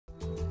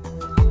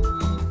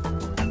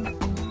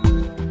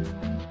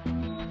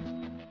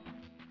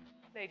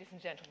Ladies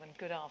and gentlemen,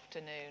 good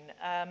afternoon.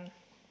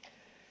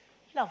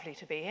 Lovely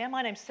to be here.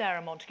 My name's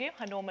Sarah Montague.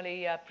 I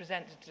normally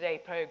present the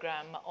Today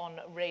programme on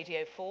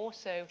Radio 4,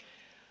 so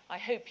I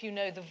hope you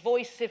know the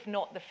voice, if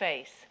not the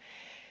face.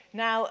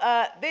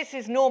 Now, this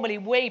is normally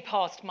way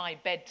past my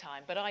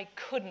bedtime, but I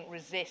couldn't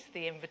resist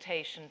the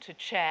invitation to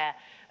chair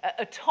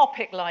a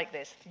topic like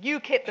this.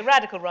 UKIP, the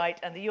radical right,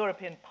 and the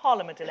European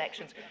Parliament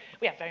elections.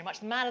 We have very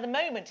much the man of the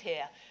moment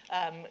here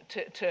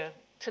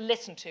to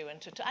listen to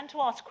and to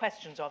ask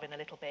questions of in a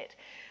little bit.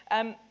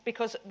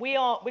 Because we're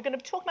going to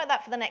be talking about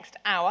that for the next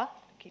hour.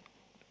 Keep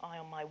an eye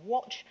on my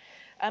watch.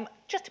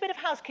 Just a bit of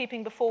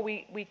housekeeping before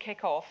we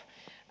kick off.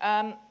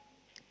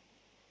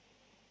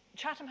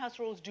 Chatham House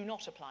rules do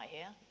not apply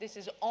here. This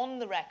is on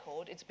the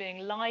record. It's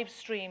being live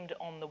streamed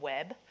on the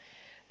web.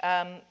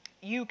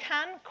 You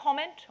can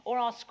comment or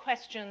ask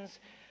questions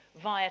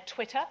via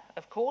Twitter,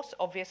 of course,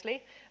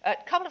 obviously. A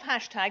couple of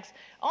hashtags.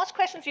 Ask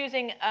questions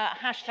using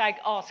hashtag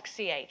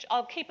AskCH.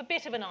 I'll keep a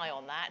bit of an eye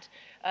on that,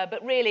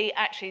 but really,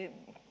 actually,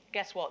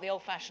 guess what? The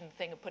old-fashioned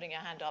thing of putting your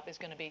hand up is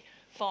going to be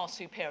far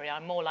superior.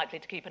 I'm more likely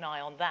to keep an eye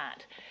on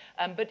that.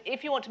 But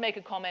if you want to make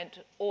a comment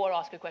or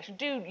ask a question,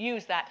 do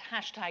use that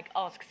hashtag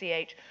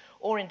AskCH,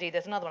 or indeed,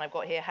 there's another one I've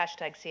got here,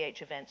 hashtag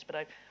CH events, but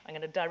I'm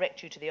going to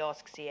direct you to the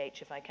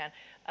AskCH if I can.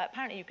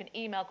 Apparently, you can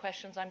email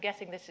questions. I'm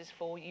guessing this is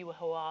for you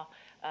who are...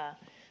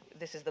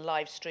 this is the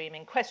live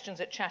streaming.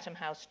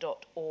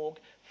 questions@chathamhouse.org.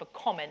 For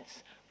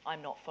comments,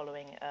 I'm not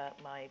following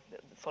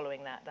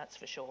that, that's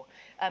for sure.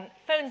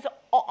 Phones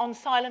on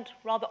silent,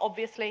 rather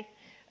obviously.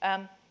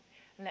 And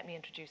let me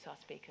introduce our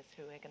speakers,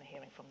 who we're going to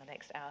hear from the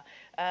next hour.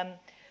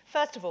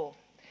 First of all,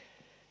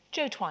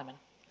 Joe Twyman.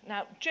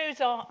 Now,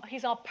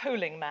 he's our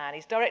polling man.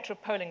 He's Director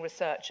of Polling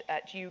Research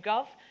at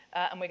YouGov,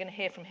 and we're going to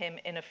hear from him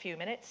in a few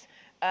minutes.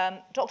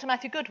 Dr.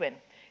 Matthew Goodwin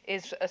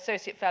is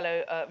Associate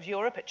Fellow of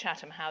Europe at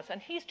Chatham House,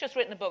 and he's just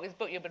written a book, this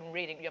book you've been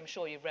reading, I'm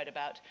sure you've read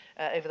about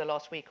over the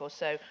last week or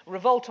so,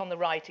 Revolt on the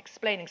Right,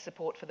 Explaining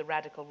Support for the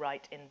Radical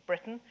Right in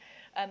Britain.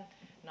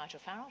 Nigel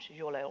Farage, as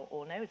you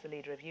all know, is the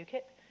leader of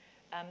UKIP.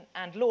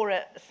 And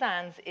Laura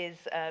Sands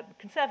is a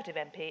Conservative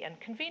MP and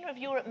Convenor of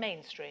Europe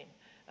Mainstream,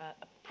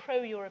 a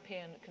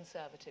pro-European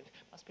Conservative.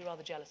 Must be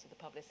rather jealous of the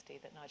publicity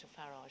that Nigel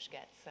Farage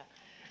gets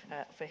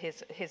for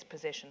his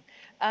position.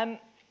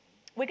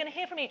 We're going to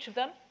hear from each of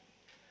them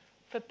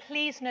for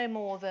please no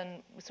more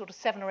than sort of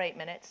 7 or 8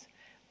 minutes,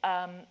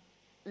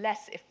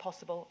 less if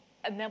possible,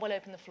 and then we'll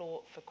open the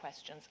floor for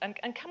questions.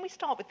 And can we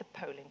start with the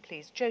polling,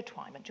 please? Joe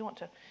Twyman, do you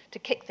want to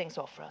kick things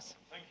off for us?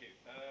 Thank you.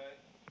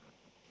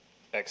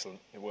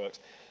 Excellent, it works.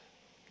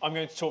 I'm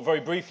going to talk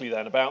very briefly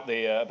then about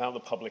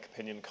the public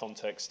opinion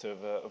context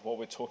of what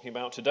we're talking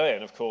about today.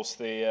 And of course,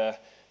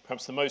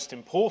 perhaps the most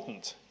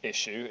important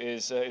issue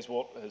is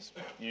what is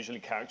usually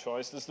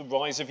characterised as the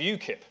rise of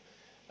UKIP.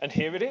 And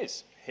here it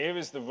is. Here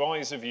is the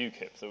rise of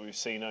UKIP that we've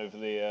seen over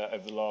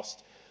the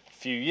last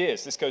few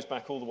years. This goes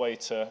back all the way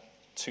to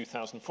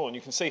 2004. And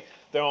you can see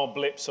there are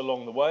blips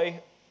along the way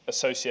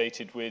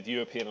associated with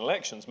European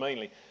elections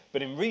mainly.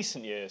 But in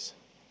recent years,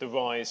 the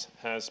rise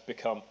has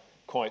become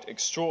quite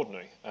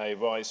extraordinary. A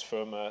rise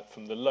from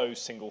the low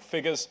single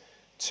figures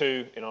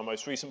to, in our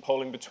most recent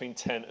polling, between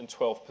 10 and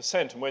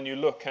 12%. And when you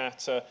look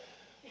at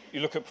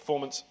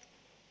performance...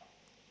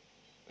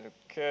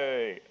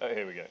 Okay,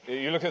 here we go.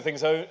 You look at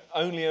things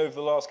only over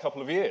the last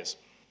couple of years,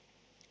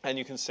 and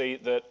you can see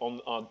that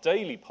on our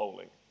daily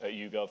polling at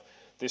YouGov,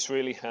 this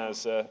really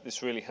has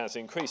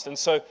increased. And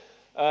so,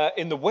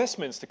 in the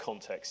Westminster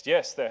context,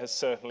 yes, there has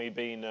certainly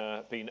been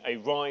a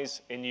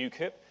rise in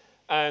UKIP,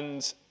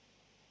 and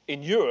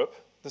in Europe,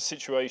 the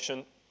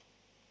situation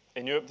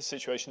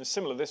is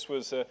similar. This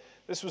was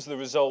the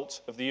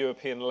result of the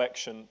European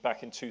election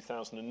back in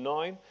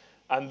 2009,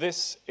 and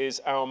this is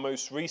our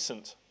most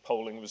recent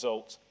polling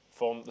result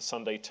from the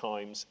Sunday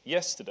Times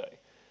yesterday.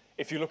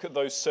 If you look at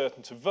those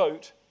certain to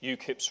vote,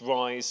 UKIP's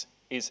rise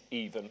is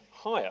even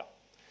higher.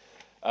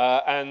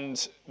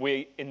 And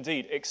we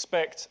indeed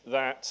expect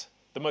that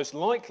the most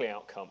likely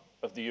outcome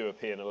of the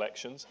European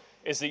elections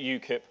is that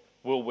UKIP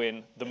will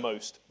win the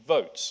most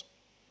votes.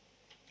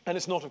 And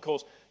it's not, of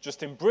course,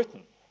 just in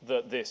Britain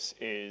that this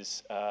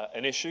is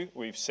an issue.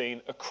 We've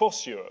seen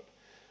across Europe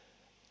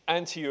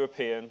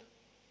anti-European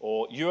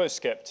or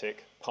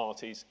Eurosceptic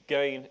parties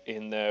gain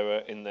in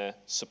their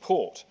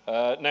support.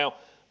 Now,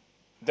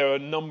 there are a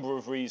number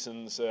of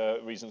reasons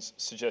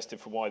suggested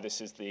for why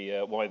this is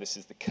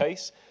the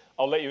case.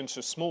 I'll let you into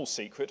a small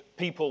secret.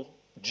 People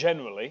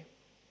generally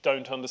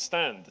don't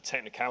understand the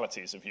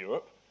technicalities of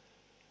Europe.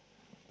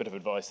 Bit of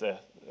advice there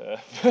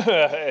for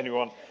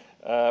anyone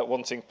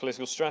wanting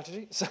political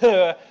strategy.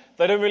 So,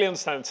 they don't really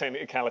understand the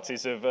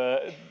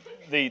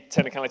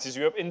technicalities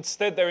of Europe.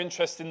 Instead, they're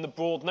interested in the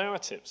broad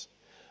narratives.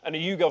 And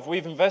at YouGov,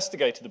 we've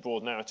investigated the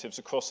broad narratives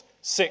across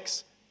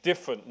 6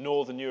 different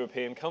Northern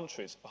European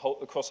countries,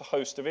 across a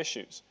host of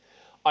issues.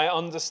 I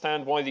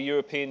understand why the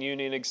European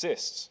Union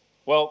exists.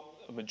 Well,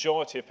 a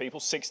majority of people,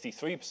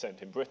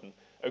 63% in Britain,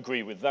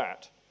 agree with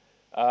that.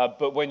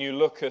 But when you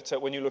look at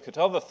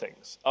other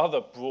things, other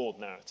broad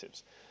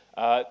narratives,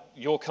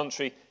 your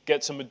country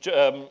gets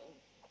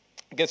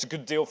gets a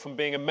good deal from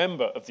being a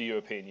member of the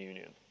European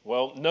Union.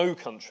 Well, no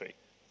country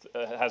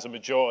has a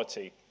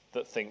majority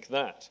that think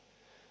that.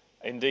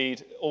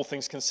 Indeed, all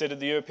things considered,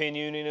 the European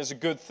Union is a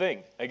good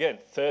thing. Again,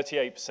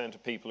 38%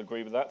 of people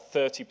agree with that,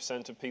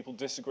 30% of people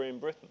disagree in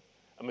Britain.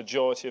 A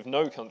majority of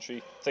no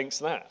country thinks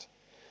that.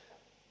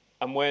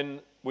 And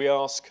when we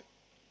ask,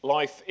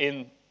 life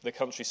in the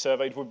country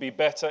surveyed would be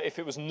better if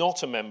it was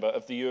not a member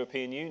of the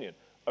European Union,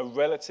 a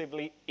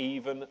relatively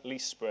evenly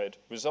spread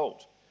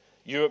result.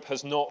 Europe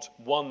has not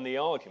won the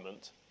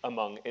argument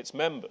among its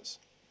members.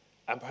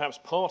 And perhaps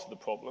part of the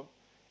problem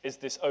is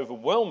this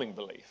overwhelming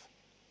belief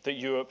that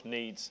Europe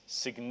needs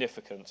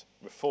significant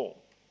reform.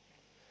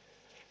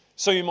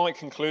 So you might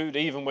conclude,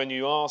 even when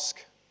you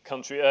ask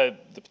the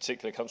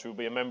particular country will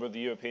be a member of the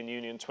European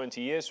Union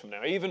 20 years from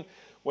now, even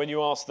when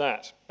you ask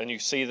that and you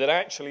see that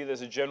actually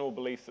there's a general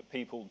belief that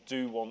people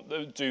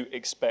do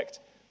expect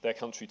their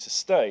country to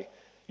stay,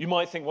 you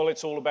might think, well,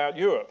 it's all about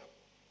Europe.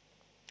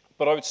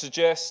 But I would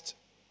suggest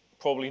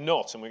probably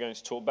not, and we're going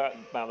to talk about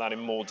that in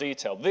more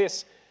detail.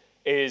 This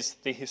is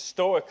the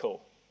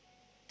historical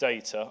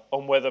data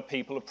on whether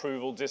people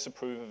approve or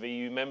disapprove of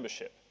EU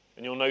membership.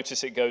 And you'll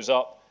notice it goes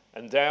up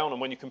and down,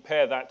 and when you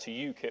compare that to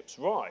UKIP's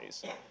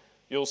rise,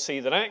 you'll see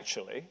that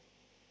actually,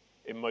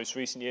 in most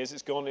recent years,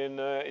 it's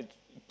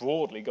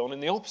broadly gone in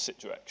the opposite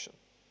direction.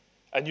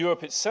 And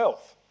Europe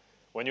itself,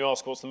 when you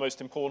ask what's the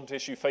most important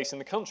issue facing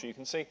the country, you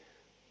can see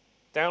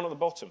down at the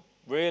bottom,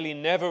 really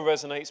never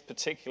resonates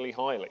particularly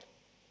highly.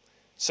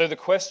 So the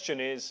question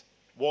is,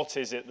 what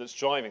is it that's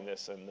driving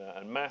this?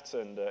 And Matt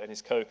and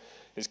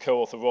his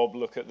co-author Rob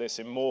look at this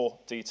in more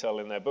detail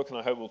in their book, and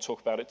I hope we'll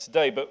talk about it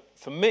today. But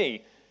for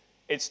me,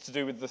 it's to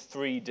do with the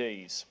 3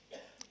 Ds.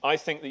 I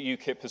think that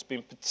UKIP has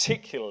been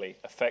particularly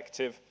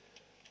effective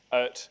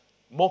at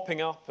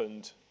mopping up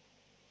and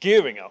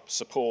gearing up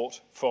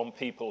support from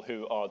people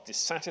who are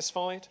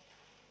dissatisfied,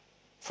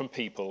 from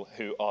people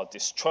who are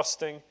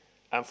distrusting,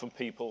 and from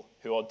people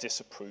who are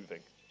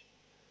disapproving.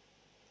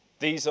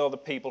 These are the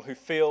people who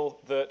feel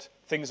that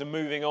things are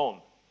moving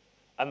on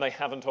and they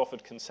haven't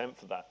offered consent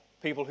for that.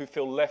 People who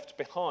feel left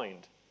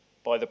behind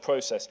by the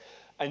process.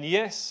 And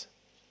yes,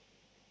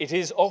 it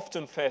is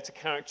often fair to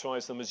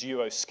characterize them as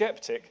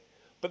Eurosceptic,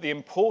 but the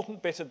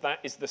important bit of that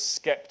is the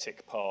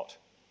skeptic part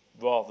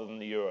rather than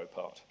the Euro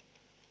part.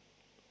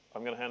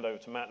 I'm going to hand over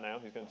to Matt now,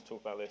 who's going to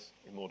talk about this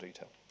in more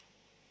detail.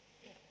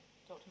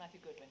 Dr. Matthew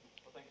Goodwin.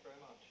 Well, thank you very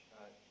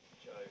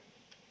much, Joe.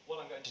 What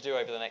I'm going to do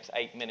over the next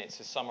 8 minutes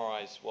is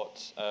summarise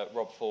what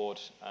Rob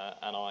Ford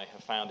and I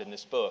have found in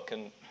this book.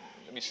 And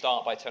let me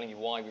start by telling you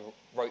why we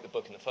wrote the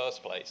book in the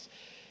first place.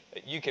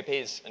 UKIP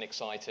is an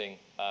exciting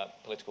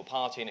political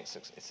party, and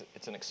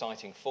it's an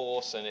exciting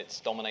force, and it's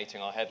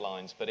dominating our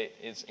headlines, but it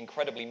is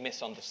incredibly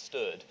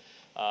misunderstood.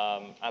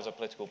 As a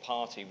political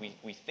party,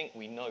 we think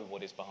we know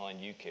what is behind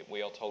UKIP.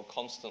 We are told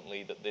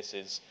constantly that this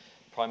is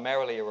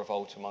primarily a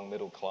revolt among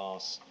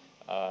middle-class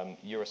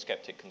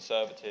Eurosceptic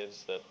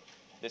conservatives, that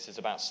this is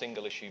about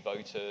single-issue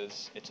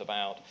voters. It's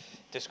about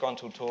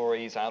disgruntled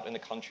Tories out in the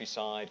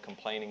countryside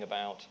complaining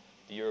about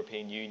the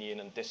European Union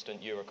and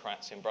distant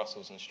Eurocrats in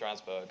Brussels and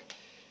Strasbourg.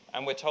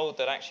 And we're told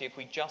that actually if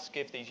we just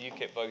give these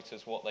UKIP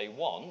voters what they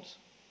want,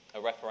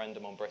 a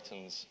referendum on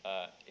Britain's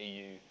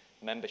EU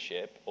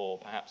membership or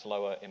perhaps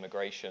lower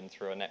immigration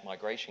through a net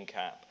migration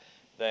cap,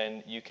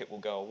 then UKIP will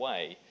go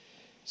away.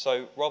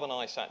 So Rob and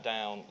I sat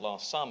down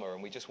last summer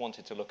and we just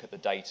wanted to look at the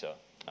data.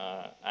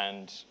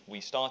 And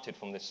we started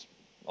from this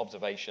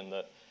observation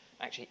that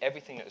actually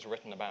everything that is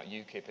written about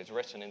UKIP is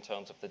written in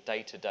terms of the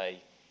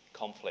day-to-day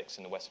conflicts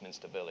in the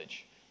Westminster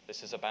Village.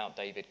 This is about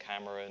David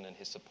Cameron and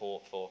his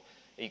support for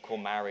equal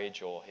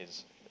marriage or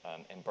his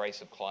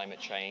embrace of climate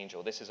change,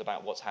 or this is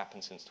about what's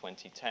happened since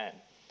 2010.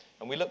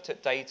 And we looked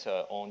at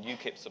data on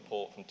UKIP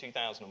support from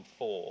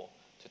 2004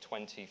 to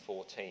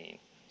 2014,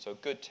 so a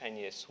good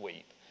 10-year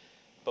sweep.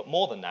 But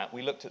more than that,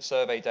 we looked at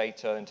survey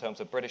data in terms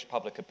of British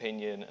public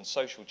opinion and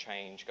social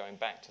change going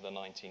back to the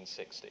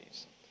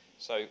 1960s.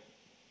 So,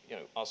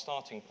 our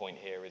starting point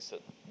here is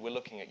that we're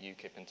looking at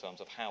UKIP in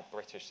terms of how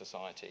British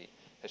society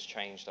has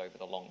changed over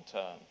the long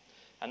term.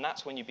 And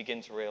that's when you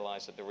begin to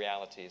realise that the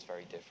reality is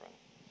very different.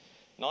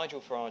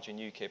 Nigel Farage and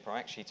UKIP are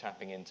actually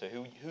tapping into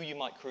who you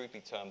might crudely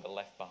term the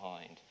left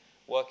behind.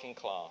 Working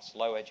class,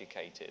 low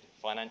educated,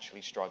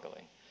 financially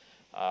struggling,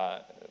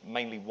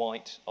 mainly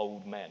white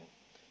old men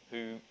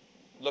who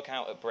look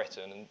out at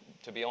Britain and,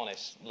 to be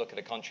honest, look at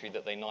a country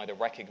that they neither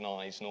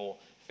recognise nor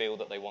feel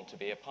that they want to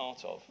be a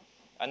part of.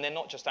 And they're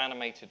not just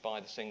animated by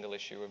the single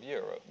issue of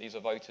Europe. These are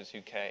voters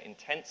who care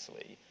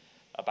intensely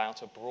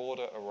about a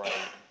broader array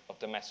of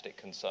domestic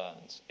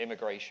concerns,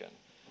 immigration,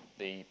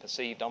 the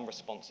perceived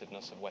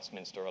unresponsiveness of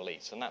Westminster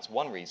elites. And that's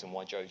one reason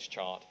why Joe's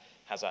chart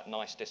has that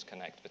nice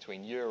disconnect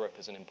between Europe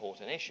as an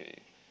important issue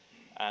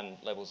and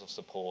levels of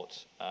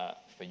support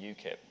for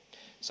UKIP.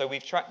 So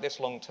we've tracked this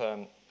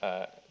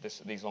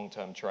these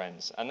long-term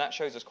trends, and that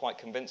shows us quite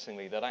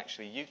convincingly that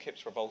actually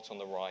UKIP's revolt on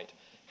the right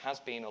has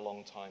been a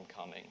long time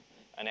coming,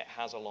 and it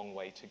has a long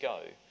way to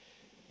go.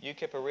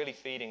 UKIP are really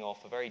feeding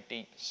off a very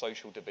deep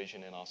social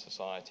division in our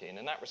society. And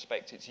in that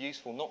respect, it's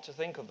useful not to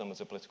think of them as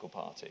a political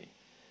party,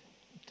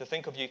 to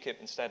think of UKIP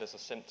instead as a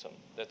symptom.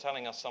 They're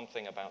telling us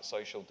something about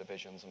social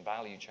divisions and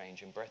value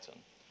change in Britain.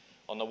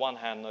 On the one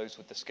hand, those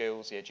with the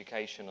skills, the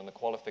education, and the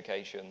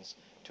qualifications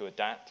to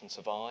adapt and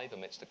survive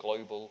amidst a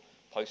global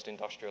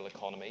post-industrial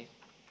economy,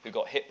 who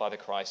got hit by the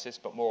crisis,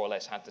 but more or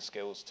less had the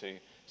skills to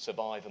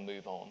survive and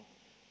move on,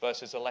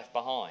 versus the left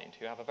behind,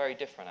 who have a very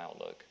different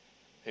outlook,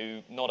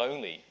 who not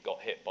only got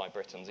hit by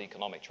Britain's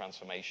economic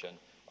transformation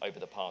over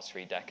the past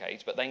 3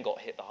 decades, but then got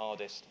hit the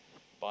hardest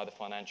by the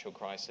financial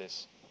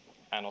crisis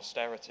and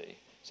austerity.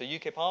 So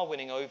UKIP are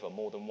winning over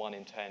more than 1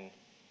 in 10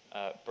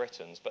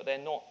 Britons, but they're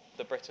not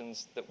the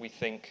Britons that we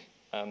think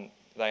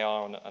they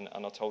are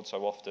and are told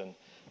so often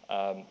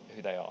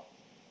who they are.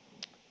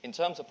 In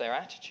terms of their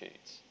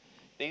attitudes,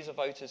 these are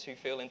voters who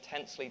feel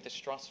intensely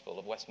distrustful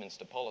of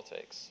Westminster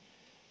politics.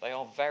 They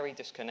are very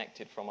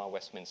disconnected from our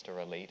Westminster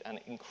elite and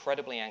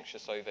incredibly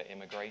anxious over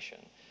immigration.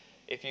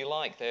 If you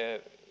like, their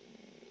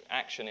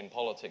action in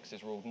politics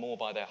is ruled more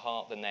by their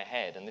heart than their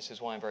head, and this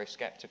is why I'm very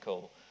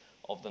sceptical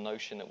of the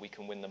notion that we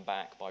can win them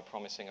back by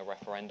promising a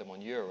referendum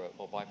on Europe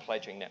or by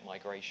pledging net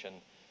migration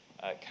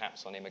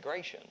caps on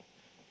immigration,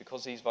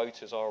 because these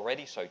voters are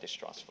already so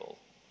distrustful.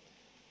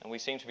 And we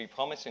seem to be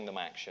promising them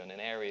action in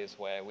areas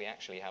where we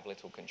actually have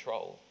little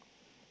control.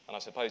 And I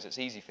suppose it's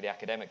easy for the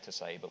academic to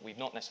say, but we've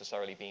not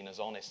necessarily been as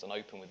honest and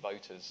open with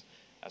voters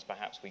as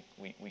perhaps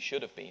we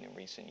should have been in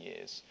recent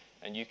years.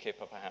 And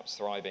UKIP are perhaps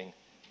thriving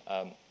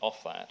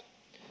off that.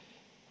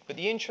 But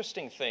the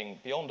interesting thing,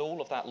 beyond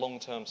all of that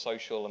long-term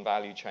social and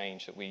value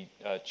change that we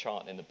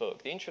chart in the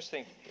book, the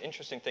interesting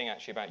thing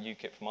actually about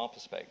UKIP from our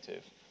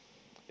perspective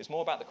is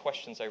more about the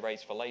questions they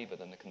raise for Labour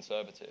than the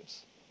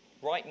Conservatives.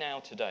 Right now,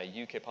 today,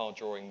 UKIP are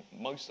drawing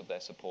most of their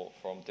support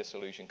from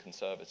disillusioned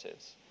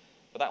Conservatives.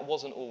 But that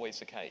wasn't always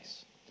the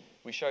case.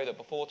 We show that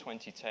before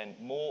 2010,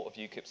 more of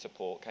UKIP's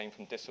support came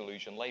from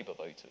disillusioned Labour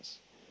voters.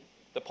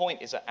 The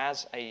point is that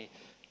as an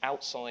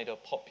outsider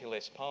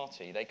populist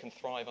party, they can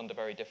thrive under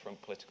very different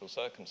political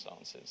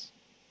circumstances.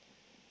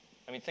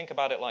 I mean, think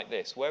about it like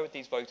this. Where would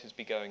these voters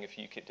be going if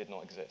UKIP did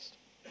not exist?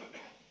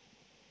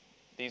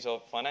 These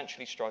are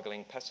financially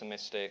struggling,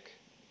 pessimistic,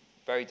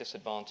 very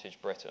disadvantaged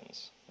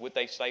Britons. Would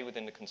they stay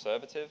within the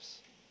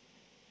Conservatives?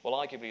 Well,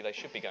 arguably, they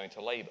should be going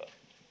to Labour.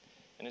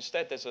 And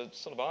instead, there's a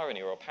sort of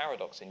irony or a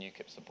paradox in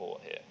UKIP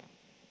support here,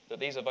 that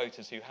these are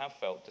voters who have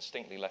felt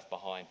distinctly left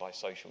behind by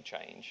social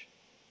change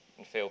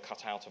and feel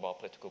cut out of our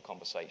political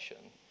conversation.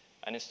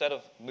 And instead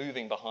of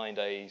moving behind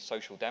a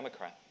social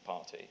democrat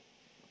party,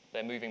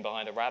 they're moving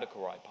behind a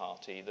radical right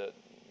party that,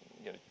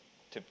 you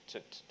know,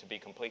 to be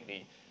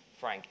completely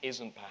frank,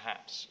 isn't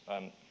perhaps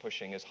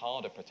pushing as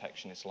hard a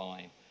protectionist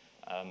line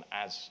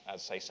as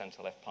say,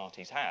 centre-left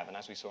parties have. And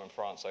as we saw in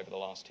France over the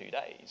last 2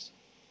 days,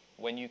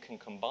 when you can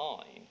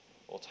combine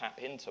or tap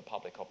into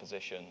public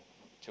opposition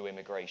to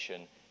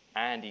immigration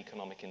and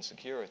economic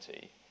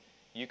insecurity,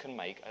 you can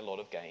make a lot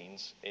of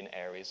gains in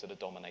areas that are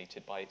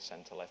dominated by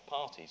centre-left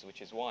parties,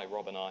 which is why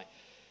Rob and I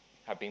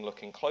have been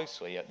looking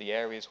closely at the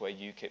areas where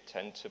UKIP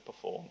tend to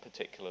perform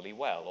particularly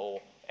well,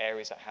 or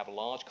areas that have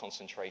large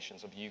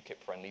concentrations of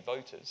UKIP-friendly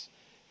voters.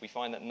 We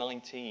find that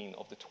 19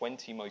 of the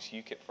 20 most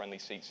UKIP-friendly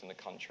seats in the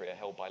country are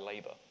held by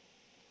Labour.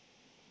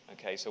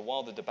 Okay, so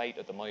while the debate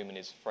at the moment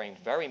is framed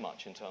very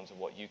much in terms of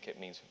what UKIP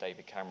means for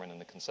David Cameron and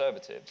the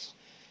Conservatives,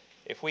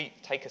 if we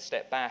take a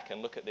step back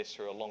and look at this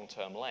through a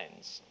long-term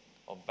lens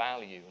of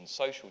value and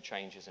social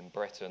changes in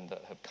Britain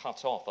that have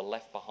cut off a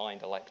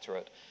left-behind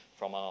electorate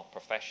from our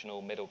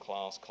professional,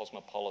 middle-class,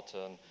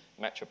 cosmopolitan,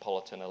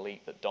 metropolitan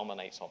elite that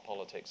dominates our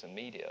politics and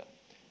media,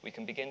 we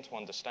can begin to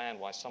understand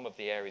why some of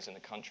the areas in the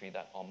country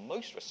that are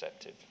most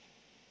receptive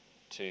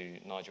to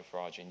Nigel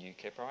Farage and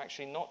UKIP are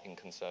actually not in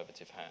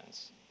Conservative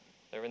hands.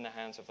 They're in the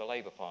hands of the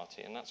Labour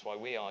Party, and that's why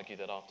we argue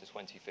that after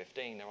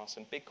 2015 there are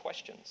some big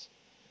questions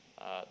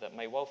that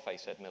may well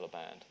face Ed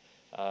Miliband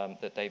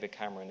that David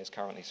Cameron is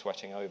currently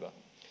sweating over.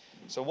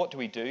 So what do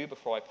we do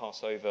before I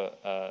pass over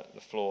the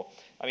floor?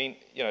 I mean,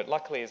 you know,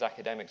 luckily as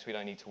academics we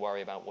don't need to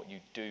worry about what you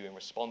do in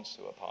response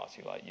to a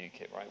party like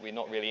UKIP, right? We're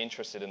not really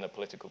interested in the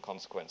political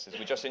consequences.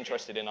 We're just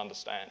interested in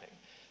understanding.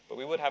 But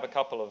we would have a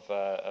couple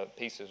of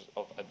pieces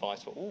of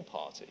advice for all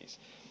parties.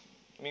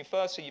 I mean,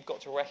 firstly, you've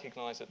got to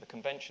recognise that the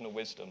conventional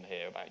wisdom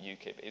here about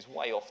UKIP is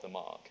way off the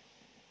mark.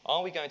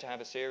 Are we going to have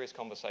a serious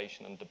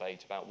conversation and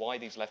debate about why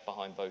these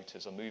left-behind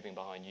voters are moving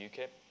behind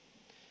UKIP?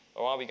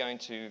 Or are we going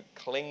to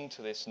cling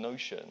to this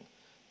notion,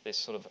 this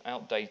sort of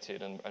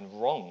outdated and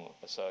wrong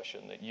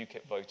assertion that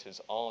UKIP voters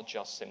are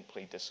just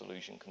simply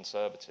disillusioned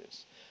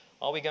Conservatives?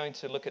 Are we going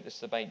to look at this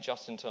debate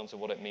just in terms of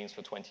what it means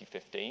for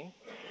 2015?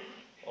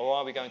 Or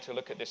are we going to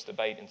look at this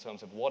debate in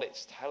terms of what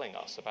it's telling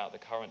us about the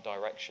current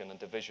direction and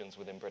divisions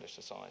within British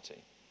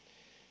society?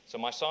 So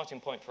my starting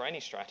point for any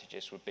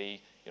strategist would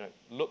be, you know,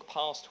 look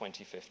past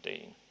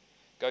 2015,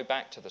 go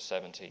back to the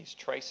 70s,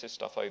 trace this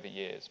stuff over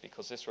years,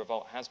 because this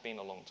revolt has been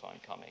a long time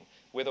coming.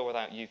 With or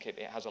without UKIP,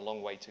 it has a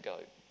long way to go.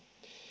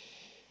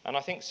 And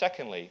I think,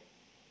 secondly,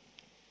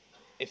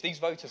 if these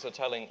voters are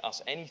telling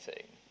us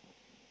anything,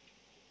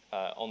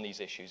 on these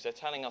issues, they're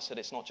telling us that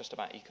it's not just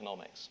about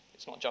economics.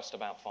 It's not just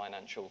about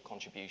financial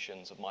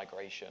contributions of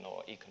migration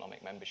or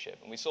economic membership.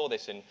 And we saw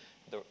this in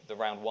the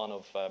round one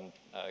of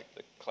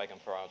the Clegg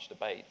and Farage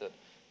debate, that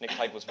Nick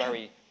Clegg was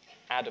very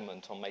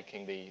adamant on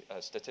making the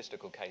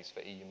statistical case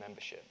for EU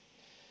membership.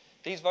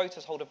 These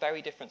voters hold a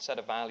very different set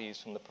of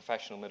values from the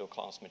professional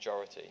middle-class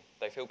majority.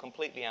 They feel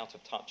completely out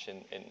of touch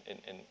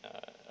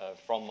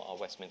from our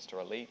Westminster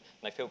elite,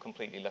 and they feel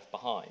completely left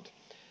behind.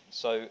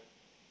 So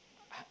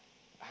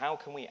how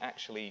can we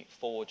actually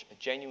forge a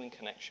genuine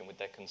connection with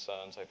their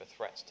concerns over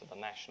threats to the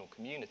national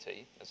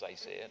community, as they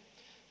see it,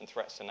 and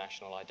threats to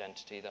national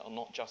identity that are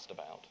not just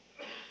about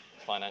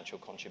financial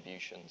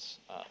contributions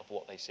of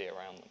what they see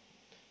around them?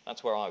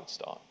 That's where I would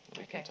start.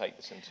 We can take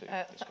this into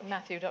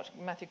discussion. Dr.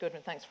 Matthew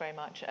Goodwin, thanks very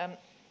much.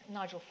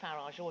 Nigel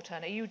Farage, your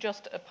turn. Are you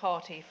just a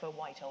party for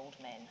white old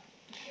men?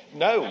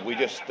 No,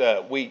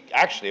 we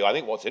actually, I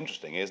think what's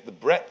interesting is the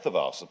breadth of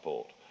our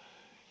support.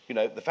 You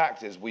know, the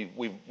fact is we've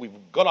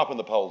gone up in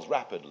the polls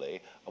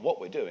rapidly, and what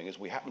we're doing is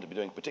we happen to be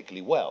doing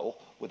particularly well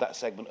with that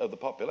segment of the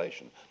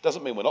population.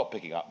 Doesn't mean we're not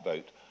picking up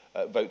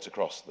votes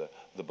across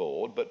the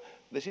board, but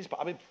this is,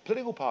 I mean,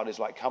 political parties,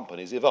 like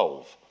companies,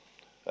 evolve.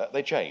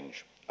 They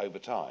change over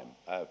time.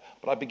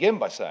 But I begin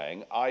by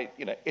saying,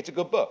 it's a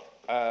good book.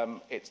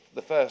 It's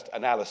the first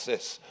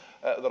analysis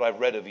that I've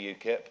read of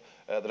UKIP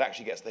that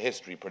actually gets the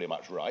history pretty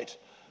much right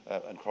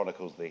and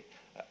chronicles the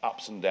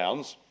ups and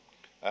downs.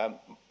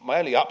 My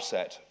only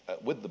upset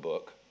with the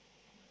book,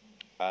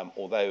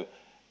 although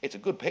it's a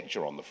good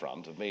picture on the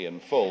front of me in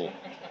full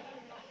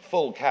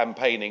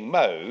campaigning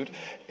mode,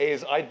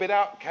 is I'd been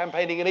out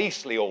campaigning in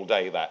Eastleigh all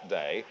day that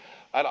day,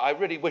 and I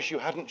really wish you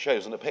hadn't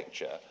chosen a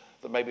picture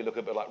that maybe look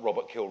a bit like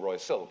Robert Kilroy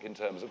silk in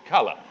terms of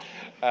colour.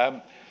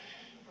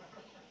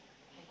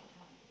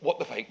 What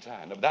the fake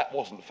tan? No, that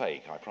wasn't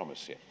fake, I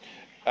promise you.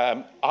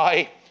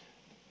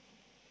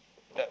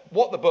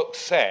 What the book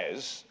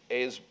says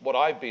is what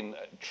I've been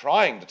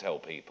trying to tell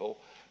people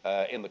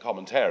in the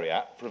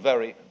commentariat for a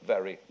very,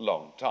 very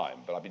long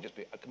time, but I've been just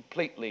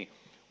completely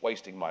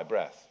wasting my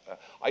breath.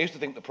 I used to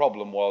think the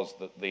problem was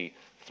that the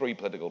three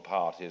political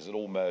parties had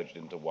all merged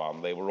into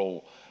one. They were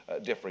all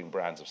differing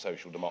brands of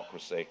social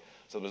democracy,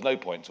 so there was no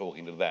point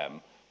talking to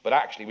them. But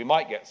actually, we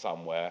might get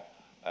somewhere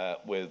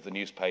with the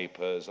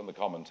newspapers and the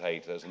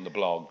commentators and the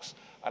blogs,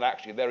 and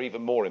actually they're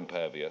even more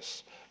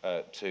impervious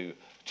to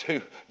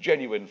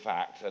genuine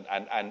fact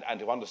and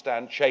to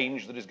understand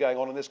change that is going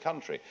on in this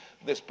country.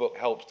 This book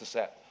helps to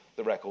set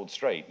the record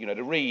straight. You know,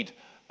 to read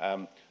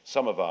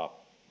some of our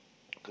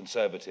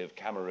conservative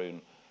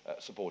Cameroon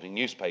supporting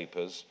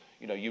newspapers,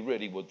 you know, you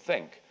really would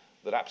think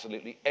that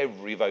absolutely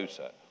every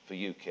voter for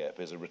UKIP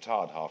is a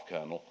retired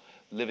half-colonel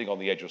living on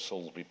the edge of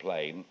Salisbury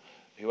Plain,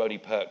 who only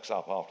perks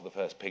up after the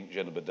first pink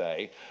gin of the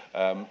day,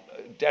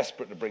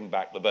 desperate to bring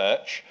back the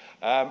birch,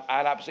 and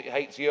absolutely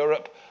hates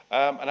Europe,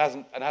 and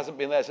hasn't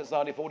been there since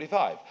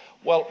 1945.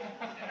 Well,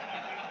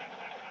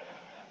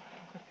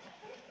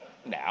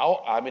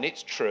 now, I mean,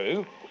 it's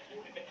true,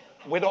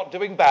 we're not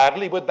doing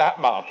badly with that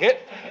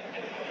market,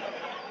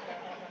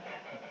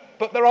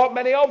 but there aren't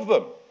many of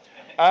them.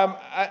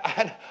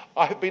 And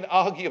I've been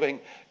arguing,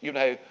 you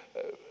know,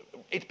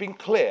 it's been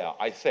clear,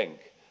 I think,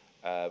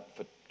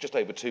 for just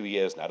over 2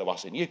 years now to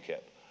us in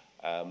UKIP,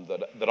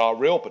 that our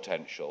real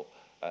potential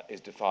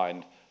is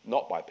defined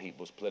not by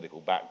people's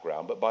political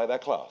background, but by their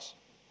class.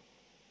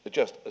 It's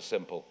just as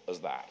simple as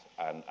that.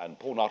 And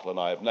Paul Nuttall and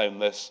I have known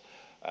this,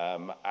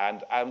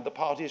 and the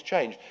party has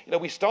changed. You know,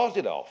 we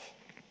started off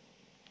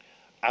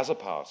as a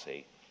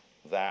party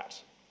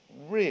that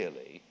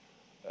really,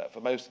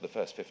 for most of the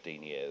first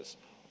 15 years,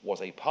 was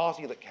a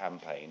party that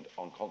campaigned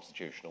on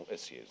constitutional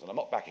issues. And I'm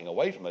not backing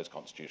away from those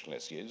constitutional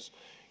issues.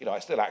 You know, I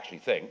still actually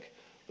think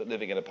that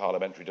living in a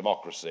parliamentary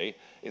democracy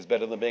is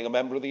better than being a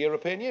member of the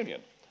European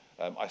Union.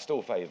 I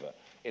still favour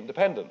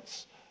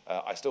independence.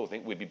 I still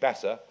think we'd be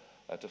better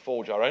to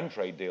forge our own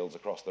trade deals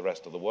across the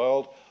rest of the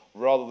world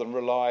rather than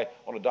rely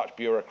on a Dutch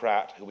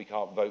bureaucrat who we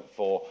can't vote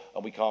for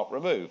and we can't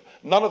remove.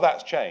 None of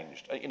that's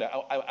changed. You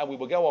know, and we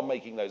will go on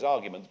making those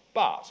arguments,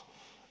 but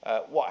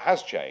what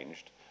has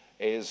changed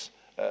is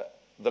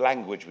the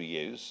language we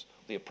use,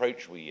 the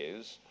approach we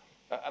use,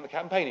 and the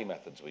campaigning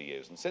methods we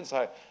use. And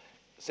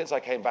since I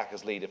came back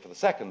as leader for the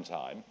second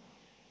time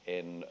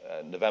in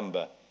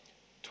November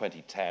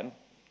 2010,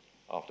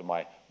 after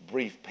my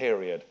brief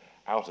period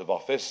out of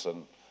office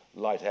and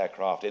light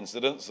aircraft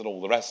incidents and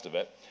all the rest of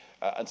it,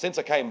 and since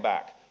I came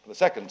back for the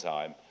second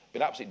time,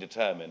 been absolutely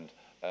determined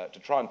to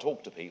try and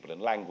talk to people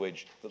in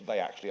language that they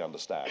actually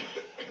understand.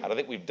 And I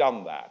think we've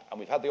done that, and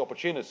we've had the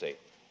opportunity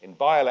in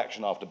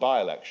by-election after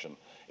by-election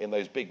in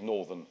those big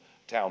northern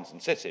towns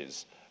and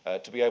cities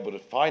to be able to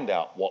find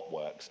out what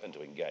works and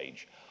to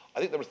engage. I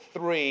think there are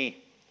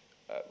three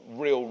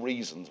real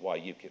reasons why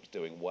UKIP's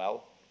doing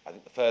well. I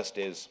think the first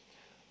is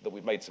that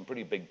we've made some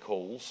pretty big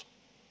calls,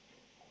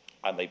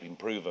 and they've been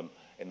proven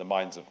in the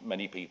minds of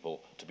many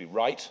people to be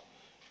right.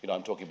 You know,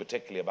 I'm talking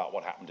particularly about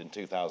what happened in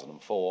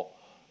 2004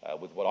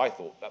 with what I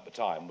thought at the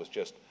time was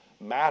just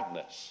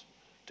madness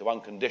to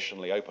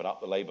unconditionally open up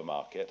the labour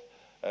market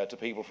to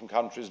people from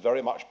countries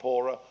very much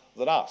poorer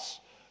than us.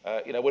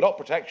 You know, we're not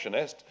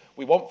protectionist.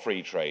 We want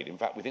free trade. In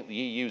fact, we think the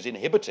EU is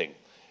inhibiting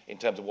in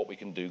terms of what we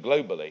can do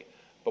globally.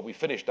 But we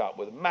finished up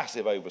with a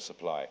massive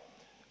oversupply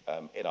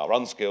in our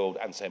unskilled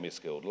and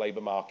semi-skilled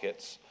labour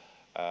markets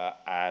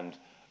and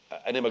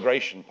an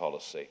immigration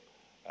policy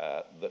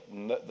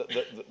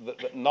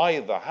that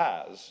neither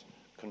has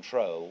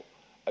control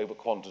over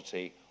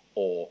quantity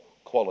or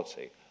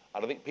quality.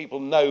 And I think people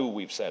know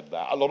we've said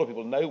that. A lot of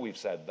people know we've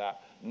said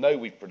that, know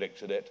we've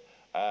predicted it,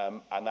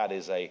 and that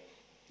is a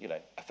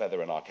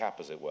feather in our cap,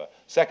 as it were.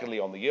 Secondly,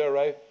 on the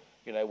euro,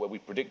 you know, where we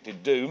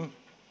predicted doom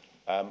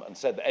and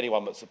said that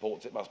anyone that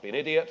supports it must be an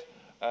idiot,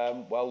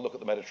 well, look at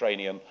the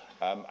Mediterranean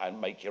and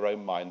make your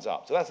own minds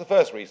up. So that's the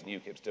first reason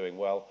UKIP's doing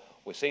well.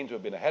 We seem to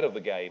have been ahead of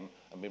the game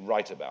and been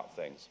right about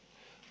things.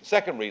 The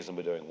second reason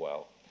we're doing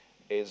well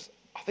is,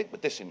 I think, the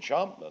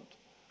disenchantment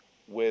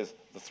with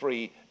the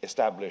three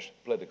established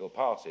political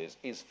parties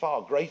is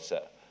far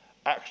greater,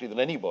 actually, than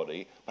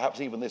anybody,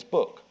 perhaps even this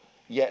book,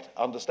 yet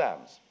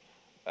understands.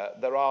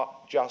 There are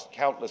just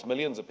countless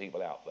millions of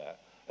people out there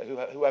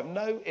who have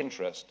no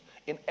interest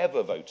in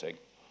ever voting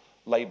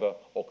Labour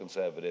or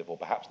Conservative or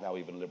perhaps now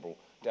even Liberal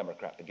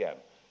Democrat again.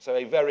 So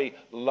a very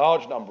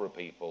large number of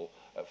people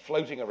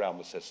floating around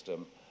the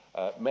system,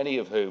 many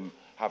of whom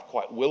have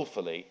quite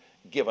willfully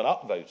given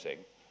up voting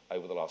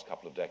over the last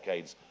couple of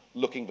decades,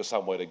 looking for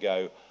somewhere to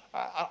go,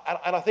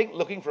 and I think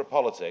looking for a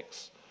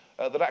politics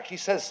that actually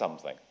says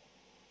something.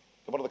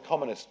 One of the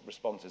commonest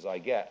responses I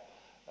get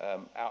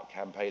out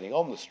campaigning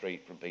on the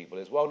street from people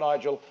is, well,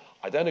 Nigel,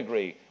 I don't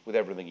agree with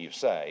everything you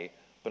say,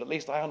 but at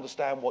least I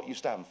understand what you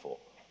stand for.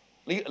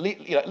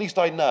 At least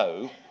I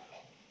know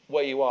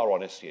where you are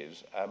on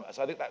issues.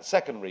 So I think that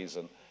second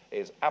reason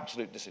is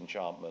absolute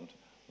disenchantment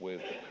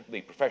with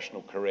the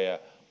professional career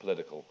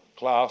political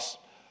class.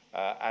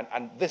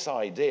 And this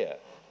idea,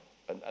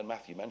 and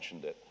Matthew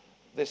mentioned it,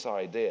 this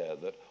idea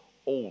that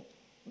all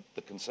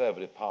the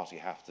Conservative Party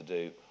have to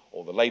do,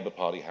 or the Labour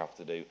Party have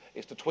to do,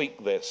 is to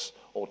tweak this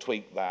or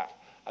tweak that,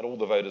 and all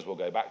the voters will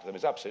go back to them,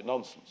 is absolute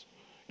nonsense.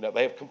 You know,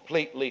 they have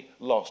completely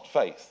lost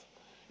faith.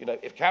 You know,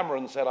 if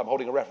Cameron said, I'm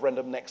holding a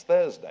referendum next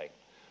Thursday,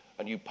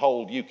 and you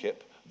polled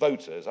UKIP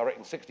voters, I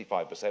reckon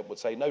 65% would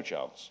say no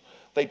chance.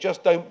 They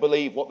just don't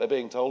believe what they're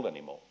being told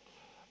anymore.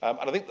 And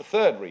I think the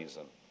third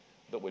reason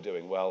that we're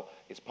doing well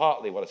is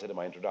partly what I said in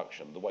my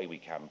introduction, the way we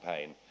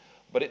campaign,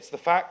 but it's the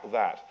fact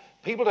that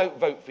people don't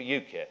vote for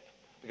UKIP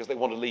because they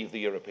want to leave the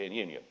European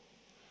Union.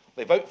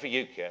 They vote for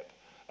UKIP,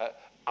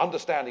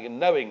 understanding and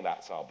knowing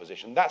that's our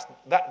position.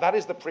 That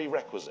is the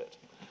prerequisite.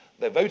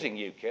 They're voting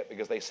UKIP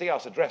because they see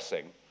us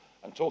addressing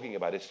and talking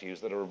about issues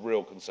that are of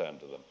real concern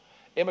to them.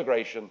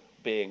 Immigration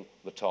being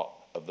the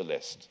top of the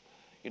list.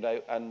 You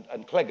know,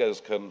 and Cleggers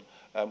can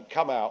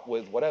come out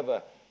with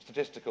whatever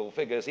statistical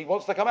figures he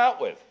wants to come out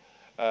with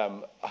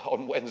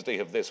on Wednesday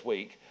of this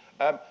week.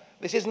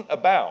 This isn't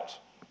about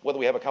whether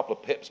we have a couple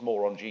of pips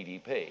more on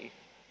GDP.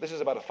 This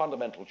is about a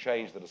fundamental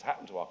change that has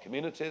happened to our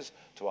communities,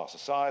 to our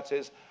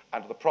societies,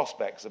 and to the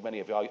prospects of many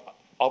of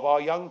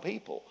our young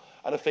people,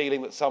 and a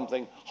feeling that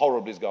something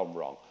horribly has gone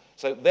wrong.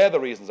 So they're the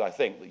reasons I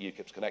think that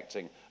UKIP's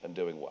connecting and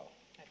doing well.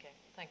 Okay,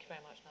 thank you very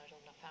much, Nigel.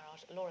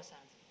 Farage. Laura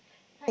Sands.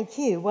 Thank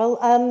you. Well,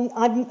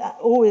 I've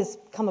always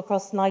come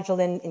across Nigel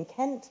in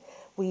Kent.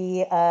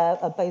 We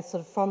are both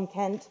sort of from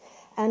Kent.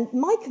 And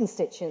my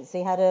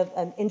constituency had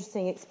an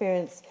interesting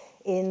experience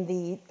in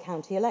the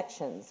county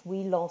elections.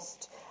 We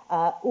lost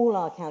all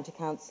our county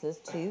councillors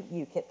to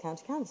UKIP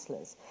county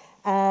councillors.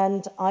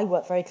 And I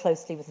worked very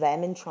closely with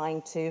them in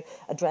trying to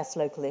address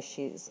local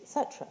issues,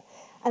 etc.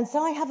 And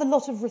so I have a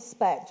lot of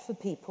respect for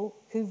people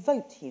who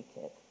vote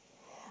UKIP.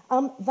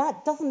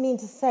 That doesn't mean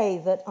to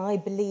say that I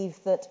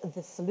believe that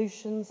the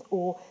solutions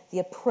or the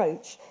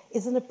approach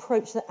is an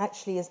approach that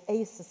actually is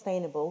A,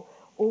 sustainable,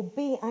 or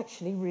B,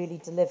 actually really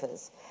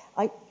delivers.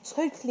 I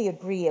totally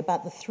agree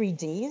about the 3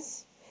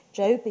 Ds,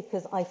 Joe,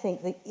 because I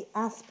think the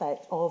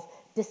aspect of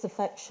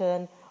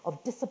disaffection,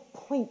 of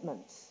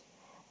disappointment,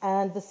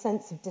 and the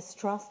sense of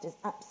distrust is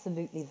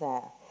absolutely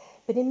there.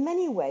 But in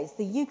many ways,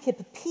 the UKIP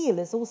appeal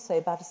is also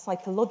about a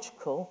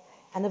psychological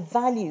and a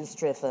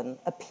values-driven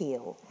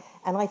appeal.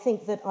 And I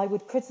think that I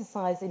would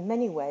criticise in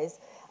many ways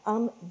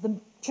the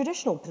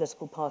traditional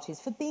political parties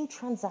for being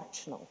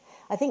transactional.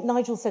 I think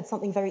Nigel said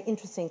something very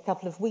interesting a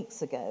couple of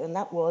weeks ago, and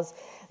that was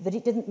that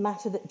it didn't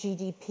matter that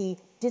GDP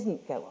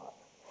didn't go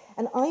up.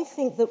 And I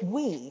think that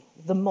we,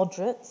 the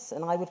moderates,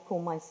 and I would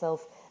call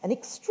myself an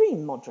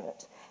extreme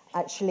moderate,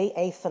 actually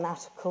a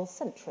fanatical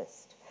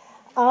centrist.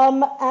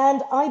 And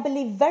I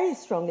believe very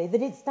strongly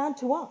that it's down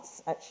to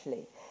us,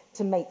 actually,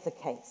 to make the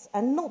case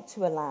and not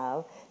to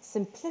allow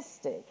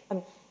simplistic, I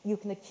mean, you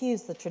can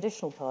accuse the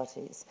traditional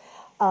parties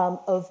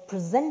of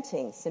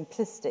presenting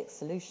simplistic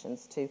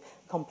solutions to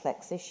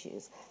complex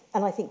issues.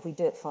 And I think we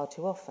do it far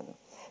too often.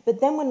 But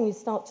then when we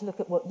start to look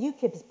at what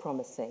UKIP is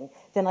promising,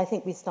 then I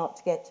think we start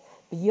to get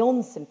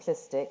beyond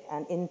simplistic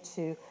and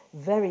into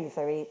very,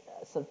 very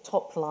sort of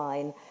top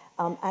line,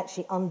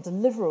 actually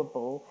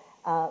undeliverable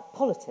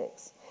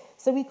politics.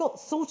 So we've got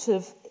sort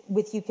of,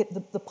 with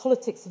UKIP, the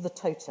politics of the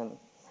totem.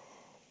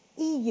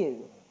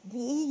 EU. The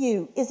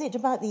EU, is it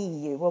about the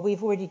EU? Well,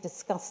 we've already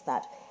discussed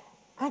that.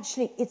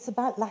 Actually, it's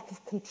about lack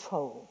of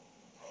control.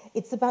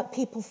 It's about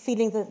people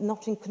feeling that they're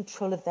not in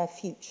control of their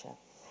future.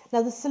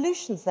 Now, the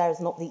solutions there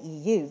is not the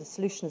EU. The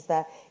solutions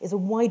there is a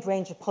wide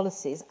range of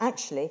policies,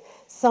 actually,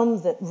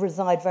 some that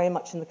reside very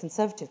much in the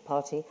Conservative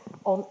Party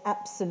on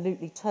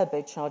absolutely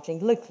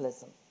turbocharging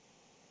localism.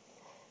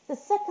 The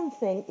second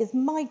thing is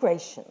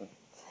migration.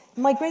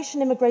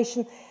 Migration,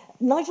 immigration.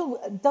 Nigel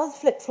does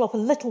flip-flop a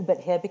little bit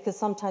here because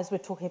sometimes we're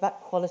talking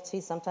about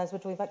quality, sometimes we're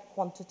talking about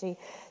quantity,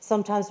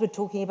 sometimes we're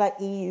talking about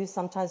EU,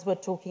 sometimes we're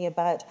talking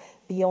about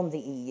beyond the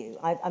EU.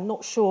 I'm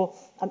not sure,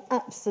 I'm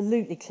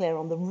absolutely clear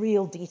on the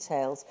real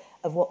details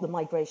of what the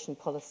migration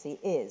policy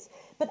is.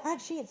 But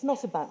actually it's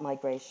not about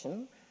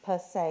migration per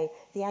se,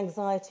 the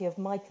anxiety of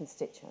my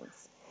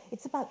constituents.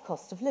 It's about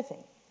cost of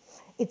living.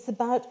 It's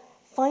about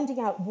finding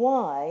out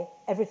why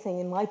everything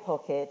in my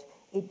pocket,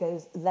 it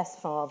goes less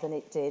far than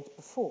it did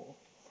before.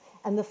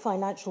 And the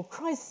financial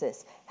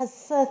crisis has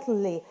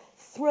certainly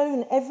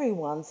thrown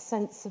everyone's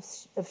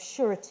sense of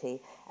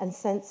surety and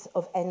sense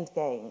of end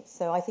game.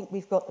 So I think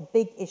we've got a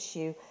big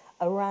issue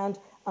around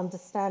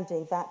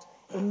understanding that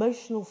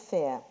emotional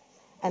fear.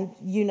 And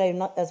you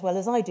know as well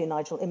as I do,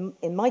 Nigel,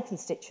 in my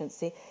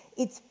constituency,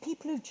 it's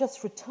people who've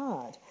just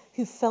retired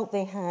who felt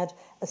they had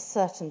a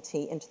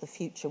certainty into the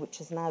future, which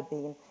has now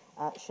been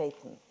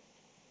shaken.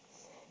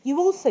 You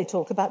also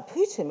talk about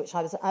Putin, which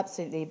I was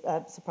absolutely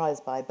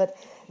surprised by. But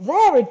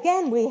there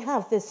again, we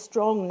have this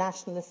strong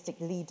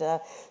nationalistic leader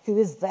who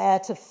is there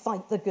to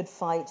fight the good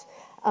fight.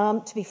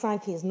 To be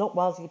frank, he is not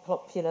wildly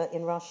popular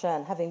in Russia.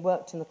 And having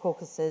worked in the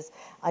Caucasus,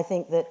 I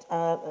think that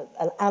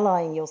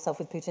allying yourself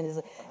with Putin is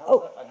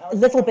a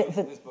little bit of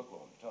a...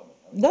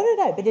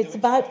 No, but it's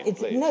about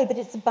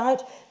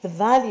the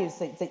values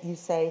that you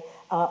say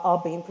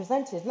are being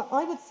presented. And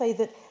I would say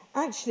that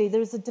actually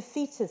there is a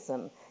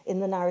defeatism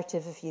in the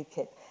narrative of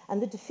UKIP.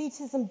 And the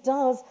defeatism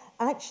does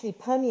actually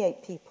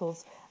permeate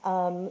people's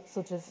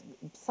sort of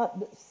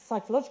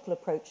psychological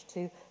approach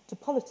to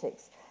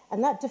politics.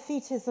 And that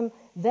defeatism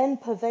then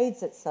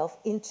pervades itself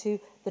into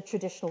the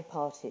traditional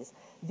parties.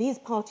 These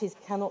parties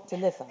cannot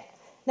deliver.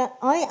 Now,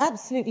 I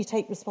absolutely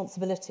take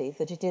responsibility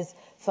that it is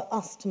for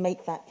us to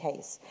make that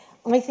case.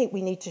 I think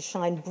we need to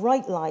shine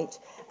bright light,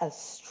 a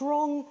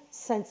strong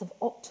sense of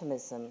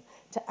optimism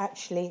to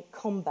actually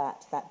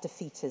combat that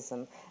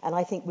defeatism. And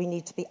I think we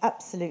need to be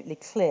absolutely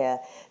clear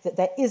that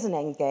there is an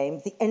end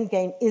game. The end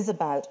game is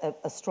about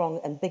a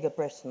strong and bigger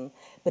Britain,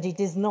 but it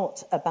is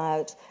not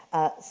about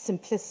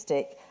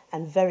simplistic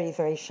and very,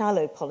 very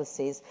shallow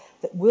policies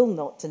that will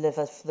not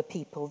deliver for the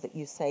people that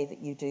you say that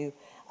you do,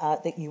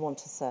 that you want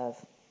to serve.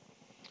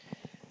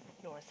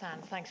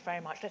 Sands, thanks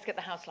very much. Let's get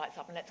the house lights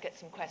up and let's get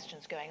some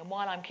questions going. And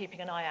while I'm keeping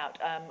an eye out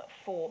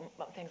for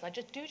things, I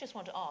just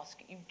want to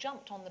ask, you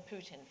jumped on the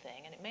Putin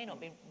thing, and it may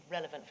not be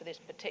relevant for this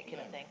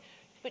particular thing,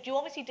 but you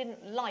obviously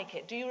didn't like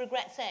it. Do you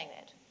regret saying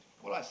it?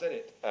 Well, I said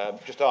it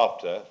just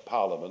after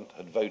Parliament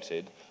had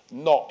voted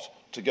not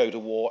to go to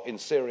war in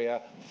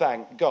Syria,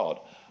 thank God.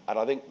 And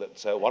I think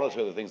that one or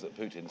two of the things that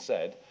Putin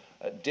said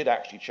did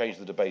actually change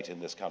the debate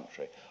in this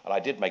country. And I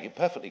did make it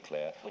perfectly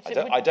clear.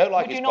 I don't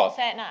like his... Would you not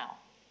say it now?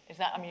 Is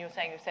that, I mean, you were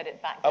saying you said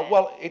it back then.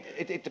 Well,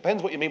 it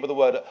depends what you mean by the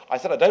word. I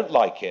said I don't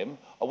like him,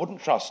 I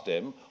wouldn't trust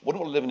him,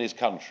 wouldn't want to live in his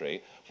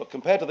country, but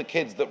compared to the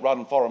kids that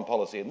run foreign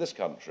policy in this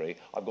country,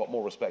 I've got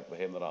more respect for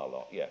him than our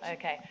lot, yes.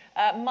 OK.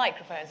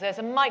 Microphones. There's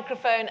a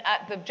microphone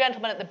at the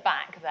gentleman at the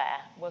back there.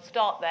 We'll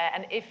start there,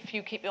 and if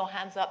you keep your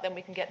hands up, then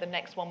we can get the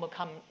next one. We'll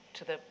come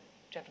to the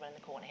gentleman in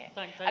the corner here.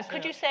 Thanks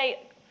could you say,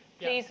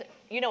 please,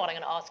 you know what I'm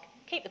going to ask,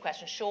 keep the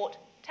question short,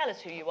 tell us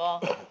who you are,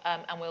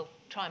 and we'll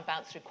try and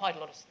bounce through quite a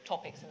lot of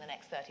topics in the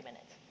next 30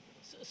 minutes.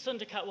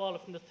 Sunder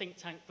Katwala from the think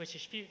tank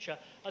British Future.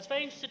 I was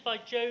very interested by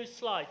Joe's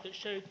slide that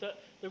showed that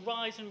the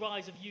rise and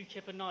rise of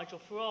UKIP and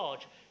Nigel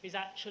Farage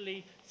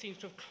seems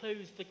to have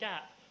closed the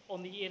gap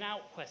on the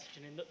in-out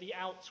question, in that the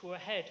outs were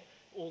ahead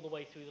all the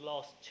way through the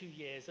last 2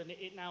 years, and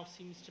it now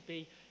seems to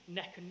be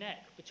neck and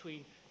neck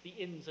between the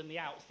ins and the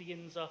outs. The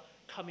ins are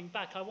coming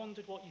back. I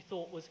wondered what you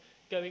thought was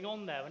going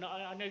on there, and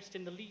I noticed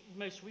in the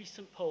most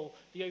recent poll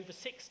the over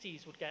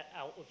 60s would get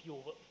out of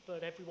Europe,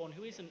 but everyone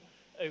who isn't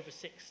over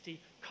 60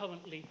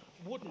 currently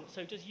wouldn't.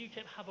 So does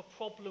UKIP have a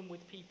problem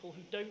with people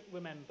who don't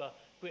remember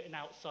Britain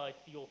outside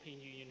the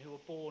European Union, who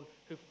were born,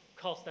 who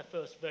cast their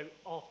first vote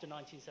after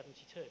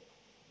 1972?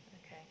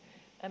 Okay.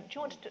 Do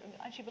you want to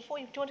actually do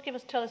you want to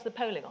tell us the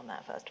polling on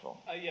that first of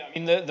all? Yeah, I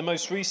mean the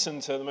most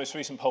recent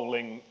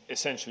polling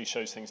essentially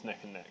shows things neck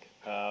and neck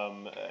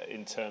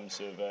in terms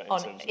of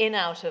in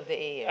out of the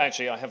EU.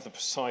 Actually, I have the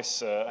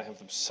precise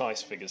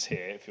figures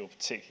here if you're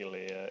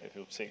particularly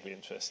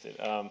interested.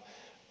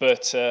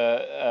 But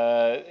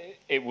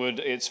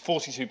it's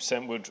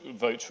 42% would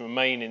vote to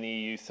remain in the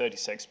EU,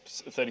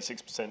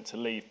 36% to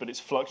leave, but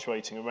it's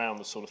fluctuating around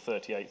the sort of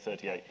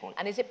 38 point.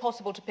 And is it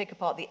possible to pick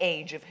apart the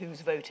age of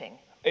who's voting?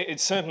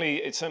 It's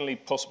certainly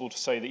possible to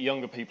say that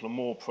younger people are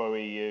more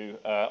pro-EU,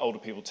 older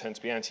people tend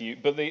to be anti-EU.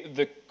 But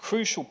the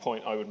crucial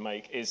point I would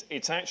make is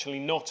it's actually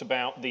not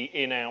about the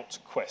in-out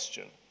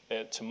question,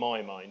 to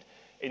my mind.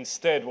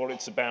 Instead, what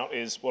it's about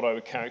is what I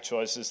would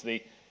characterise as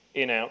the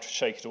in-out,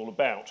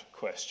 shake-it-all-about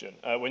question.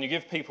 When you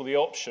give people the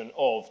option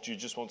of, do you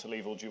just want to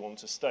leave or do you want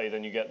to stay,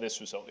 then you get this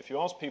result. If you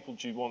ask people,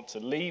 do you want to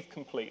leave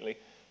completely,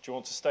 do you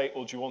want to stay,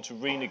 or do you want a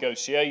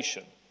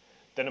renegotiation,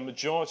 then a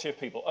majority of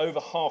people, over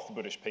half the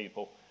British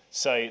people,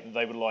 say that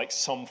they would like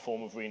some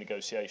form of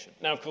renegotiation.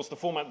 Now, of course, the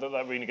format that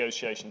that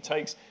renegotiation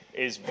takes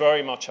is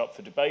very much up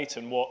for debate,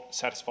 and what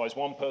satisfies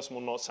one person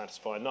will not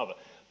satisfy another.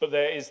 But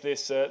there is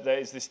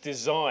this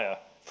desire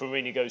for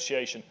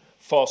renegotiation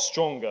far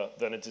stronger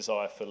than a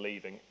desire for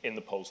leaving in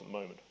the polls at the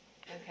moment.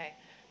 Okay.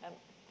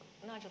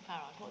 Nigel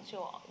Farage,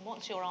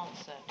 what's your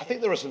answer? I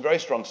think there are some very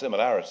strong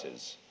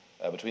similarities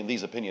between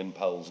these opinion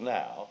polls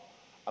now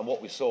and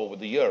what we saw with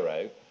the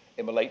euro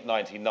in the late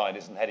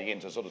 1990s and heading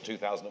into sort of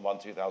 2001,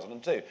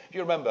 2002. If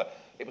you remember,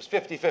 it was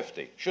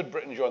 50-50. Should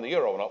Britain join the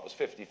euro or not was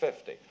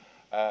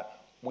 50-50.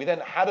 We then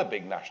had a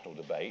big national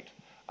debate,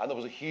 and there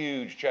was a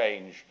huge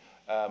change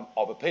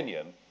of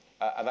opinion,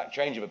 and that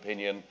change of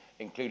opinion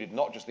included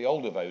not just the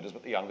older voters,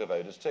 but the younger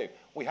voters too.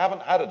 We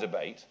haven't had a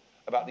debate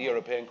about the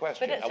European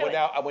question, and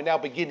we're now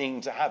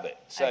beginning to have it.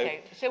 So,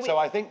 okay, so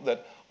I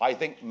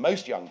think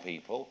most young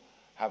people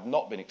have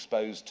not been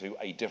exposed to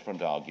a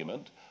different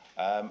argument,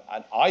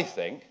 and I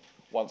think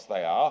once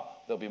they are,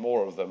 there'll be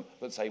more of them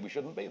that say we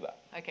shouldn't be there.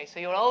 Okay, so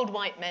you're old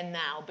white men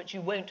now, but you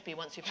won't be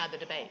once you've had the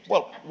debate.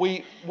 Well,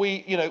 we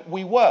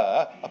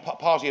were a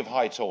party of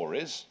high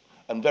Tories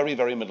and very,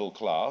 very middle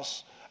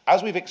class.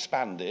 As we've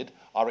expanded,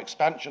 our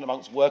expansion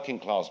amongst working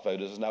class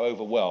voters has now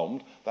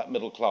overwhelmed that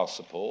middle class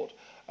support.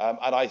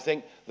 And I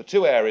think the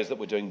two areas that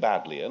we're doing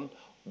badly in,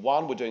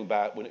 one, we're not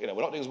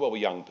doing as well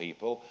with young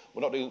people,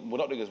 we're not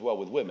doing as well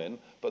with women,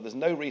 but there's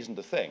no reason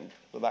to think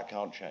that that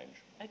can't change.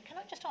 Can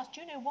I just ask,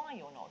 do you know why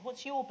you're not?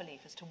 What's your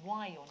belief as to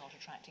why you're not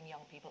attracting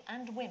young people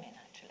and women,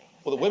 actually?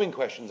 Well, the women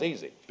question's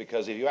easy,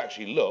 because if you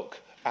actually look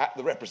at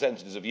the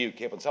representatives of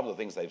UKIP and some of the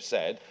things they've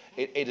said,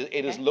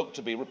 it has looked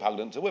to be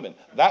repugnant to women.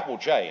 That will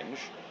change.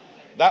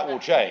 That will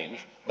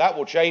change. That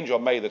will change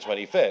on May the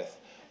 25th,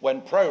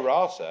 when pro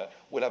rata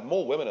will have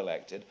more women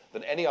elected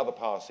than any other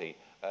party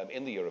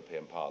in the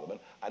European Parliament,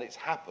 and it's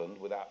happened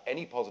without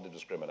any positive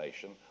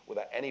discrimination,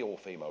 without any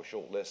all-female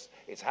shortlists.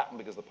 It's happened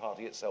because the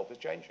party itself is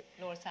changing.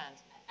 Laura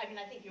Sands. I mean,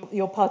 I think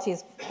your party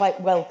is quite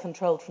well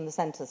controlled from the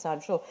centre, so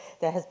I'm sure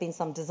there has been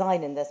some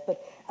design in this.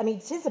 But, I mean,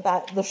 it is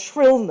about the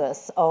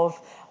shrillness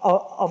of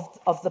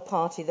the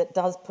party that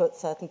does put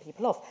certain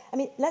people off. I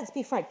mean, let's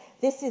be frank,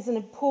 this is an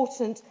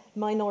important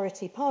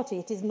minority party.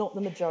 It is not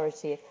the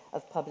majority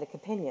of public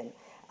opinion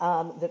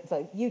that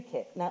vote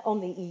UKIP. Now, on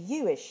the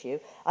EU issue,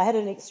 I had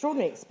an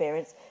extraordinary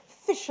experience.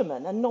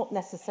 Fishermen are not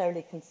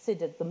necessarily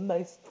considered the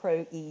most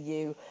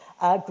pro-EU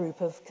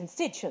group of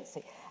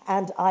constituency.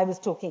 And I was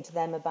talking to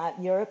them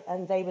about Europe,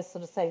 and they were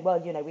sort of saying,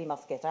 well, you know, we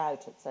must get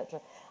out,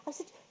 etc. I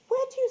said,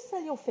 where do you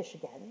sell your fish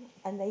again?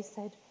 And they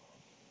said,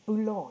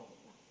 Boulogne.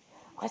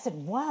 I said,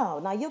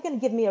 wow, now you're going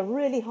to give me a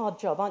really hard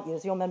job, aren't you,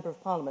 as your Member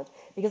of Parliament,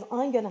 because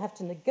I'm going to have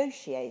to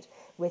negotiate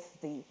with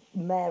the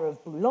Mayor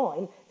of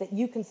Boulogne that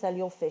you can sell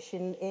your fish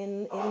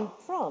in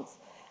France.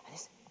 And I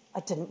said, I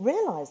didn't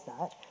realise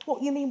that.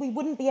 What, you mean we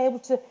wouldn't be able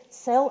to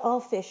sell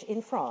our fish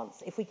in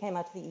France if we came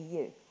out of the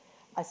EU?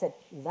 I said,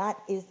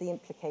 that is the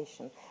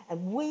implication.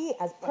 And we,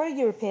 as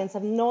pro-Europeans,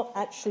 have not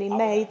actually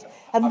made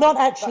that.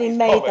 That is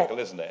comical,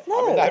 isn't it?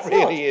 No, I mean, that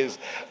really not. is.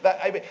 That,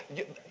 I mean,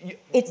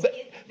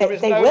 there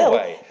is no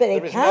way. But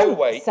there is no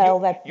way.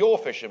 Sell your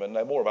fishermen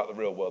know more about the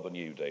real world than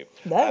you do.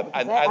 No,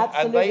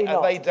 and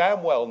they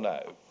damn well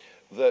know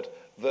that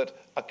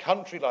a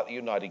country like the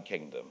United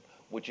Kingdom,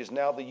 which is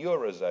now the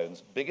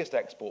Eurozone's biggest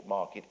export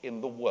market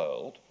in the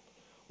world,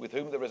 with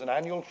whom there is an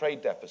annual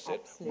trade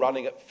deficit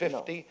running at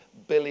 50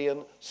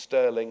 billion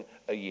sterling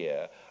a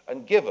year,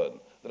 and given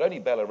that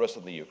only Belarus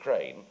and the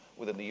Ukraine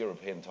within the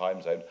European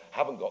time zone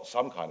haven't got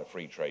some kind of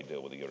free trade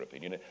deal with the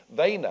European Union,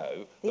 they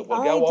know that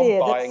we'll go on buying...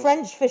 The idea that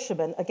French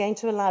fishermen are going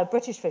to allow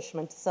British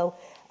fishermen to sell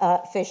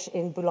fish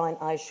in Boulogne,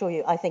 I assure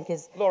you, I think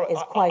is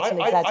quite an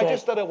exaggeration. I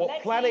just don't know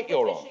what planet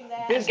you're on.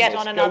 Business get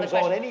on another goes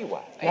question. on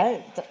anyway.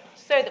 No,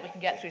 so that we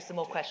can get through some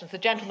more questions. The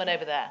gentleman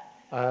over there.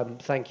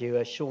 Thank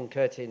you. Sean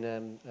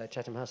Curtin,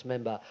 Chatham House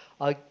member.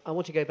 I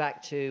want to go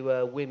back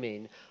to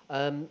women,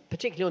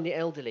 particularly on the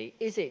elderly.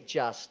 Is it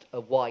just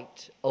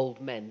white old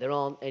men? There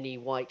aren't any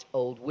white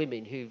old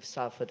women who've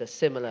suffered a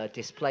similar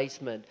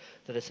displacement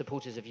that are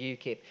supporters of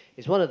UKIP,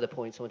 is one of the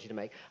points I wanted to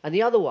make. And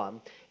the other one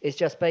is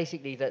just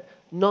basically that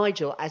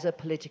Nigel, as a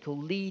political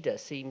leader,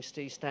 seems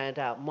to stand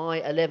out.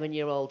 My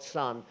 11-year-old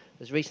son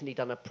has recently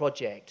done a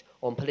project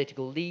on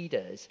political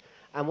leaders,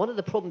 and one of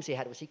the problems he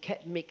had was he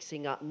kept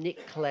mixing up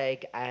Nick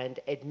Clegg and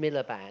Ed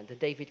Miliband and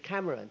David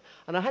Cameron.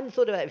 And I hadn't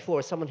thought about it before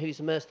as someone who's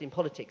immersed in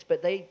politics,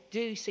 but they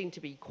do seem to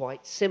be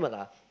quite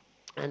similar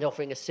and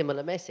offering a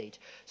similar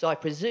message. So I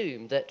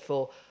presume that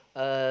for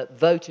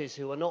voters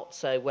who are not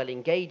so well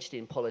engaged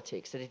in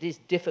politics, that it is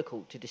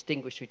difficult to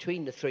distinguish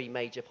between the three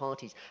major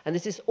parties. And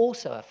this is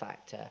also a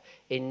factor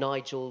in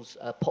Nigel's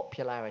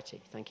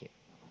popularity. Thank you.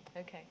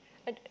 Okay.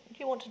 Do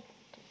you want to...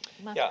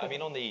 Yeah, I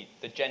mean, on the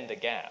gender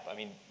gap, I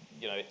mean,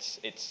 you know,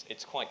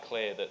 it's quite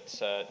clear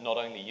that not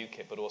only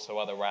UKIP but also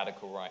other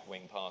radical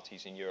right-wing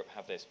parties in Europe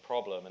have this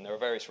problem, and there are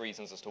various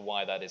reasons as to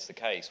why that is the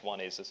case. One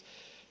is, as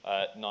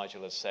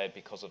Nigel has said,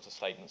 because of the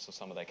statements of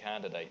some of their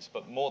candidates,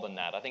 but more than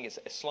that, I think it's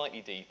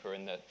slightly deeper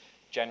in that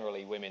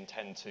generally women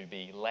tend to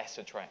be less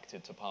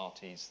attracted to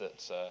parties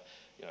that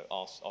you know,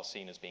 are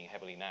seen as being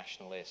heavily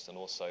nationalist, and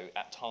also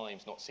at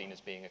times not seen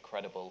as being a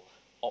credible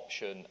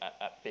option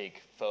at big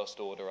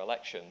first-order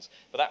elections.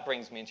 But that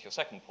brings me into your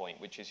second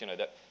point, which is, you know,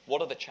 that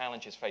what are the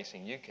challenges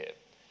facing UKIP?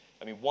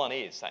 I mean, one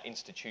is that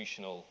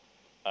institutional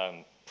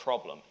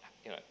problem.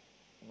 You know,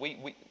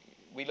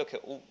 we look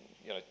at all,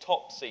 you know,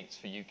 top seats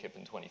for UKIP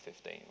in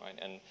 2015, right?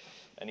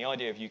 And the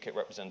idea of UKIP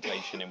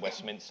representation in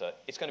Westminster,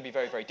 it's going to be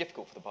very, very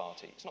difficult for the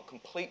party. It's not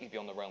completely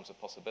beyond the realms of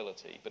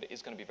possibility, but it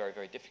is going to be very,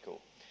 very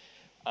difficult.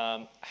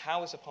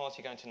 How is the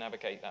party going to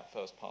navigate that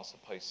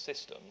first-past-the-post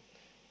system?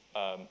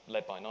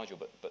 Led by Nigel,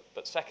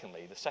 but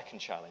secondly, the second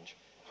challenge,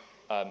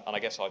 and I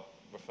guess I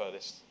refer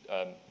this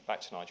back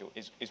to Nigel,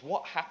 is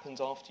what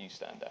happens after you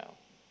stand down?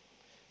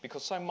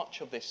 Because so much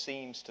of this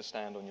seems to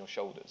stand on your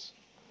shoulders.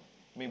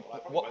 I mean,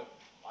 well,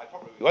 I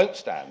probably won't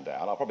stand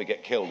down. I'll probably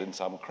get killed in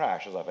some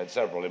crash, as I've had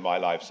several in my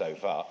life so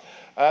far.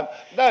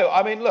 No,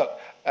 I mean, look,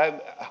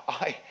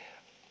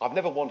 I've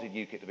never wanted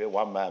UKIP to be a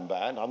one-man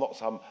band. I'm not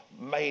some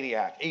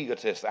maniac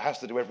egotist that has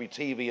to do every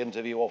TV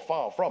interview, or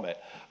far from it.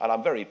 And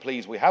I'm very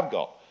pleased we have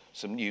got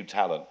some new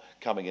talent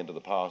coming into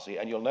the party.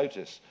 And you'll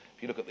notice,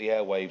 if you look at the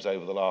airwaves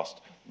over the last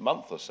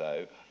month or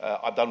so,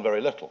 I've done very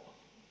little.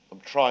 I'm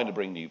trying to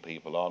bring new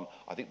people on.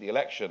 I think the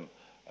election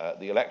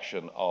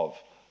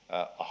of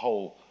a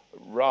whole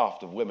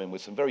raft of women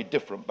with some very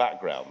different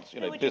backgrounds, you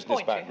know,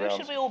 business backgrounds.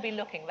 Who should we all be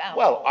looking out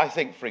Well, for? I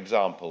think, for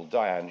example,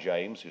 Diane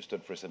James, who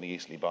stood for us in the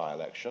Eastleigh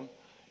by-election,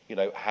 you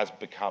know, has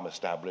become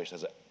established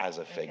as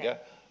a figure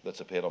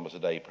that's appeared on the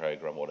Today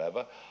programme,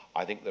 whatever.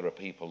 I think there are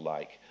people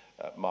like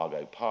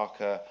Margot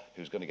Parker,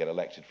 who's going to get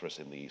elected for us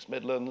in the East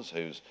Midlands,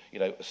 who's, you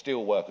know, a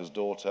steel worker's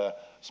daughter,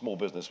 small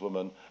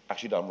businesswoman,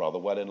 actually done rather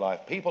well in life.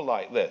 People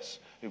like this,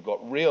 who've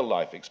got real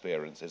life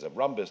experiences, have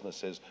run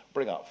businesses,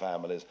 bring up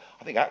families.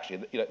 I think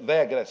actually, you know,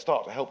 they're going to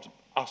start to help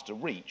us to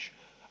reach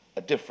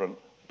a different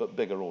but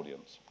bigger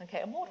audience. Okay,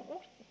 and what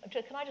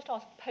can I just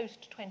ask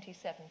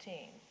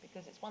post-2017?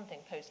 Because it's one thing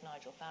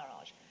post-Nigel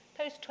Farage.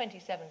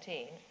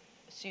 Post-2017,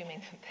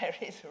 assuming that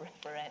there is a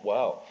referendum.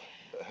 Well,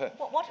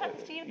 what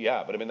happens to you?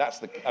 Yeah, but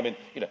I mean,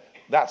 you know,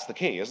 that's the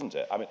key, isn't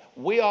it? I mean,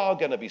 we are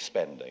going to be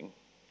spending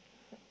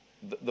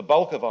the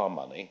bulk of our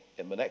money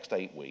in the next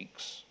 8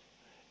 weeks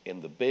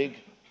in the big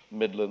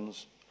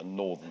Midlands and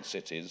northern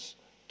cities,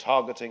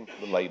 targeting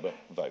the Labour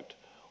vote.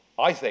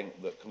 I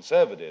think that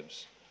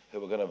Conservatives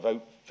who are going to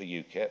vote for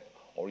UKIP,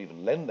 or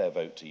even lend their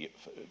vote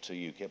to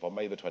UKIP on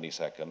May the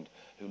 22nd,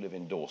 who live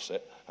in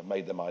Dorset, have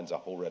made their minds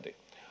up already.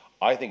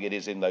 I think it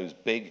is in those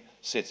big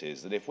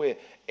cities that if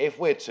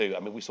we're to,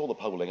 I mean, we saw the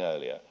polling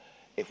earlier,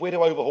 if we're to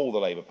overhaul the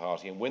Labour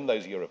Party and win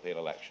those European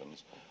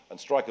elections and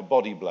strike a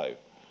body blow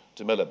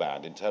to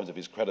Miliband in terms of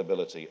his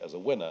credibility as a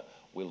winner,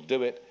 we'll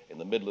do it in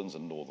the Midlands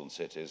and northern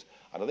cities.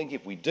 And I think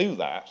if we do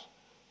that,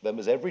 then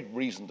there's every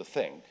reason to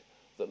think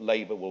that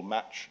Labour will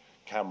match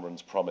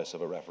Cameron's promise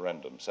of a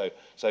referendum. So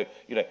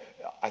you know,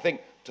 I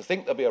think to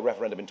think there'll be a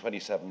referendum in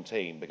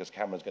 2017 because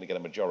Cameron's going to get a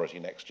majority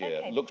next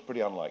year looks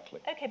pretty unlikely.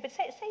 Okay, but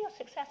say you're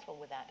successful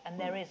with that and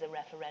there is a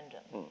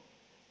referendum.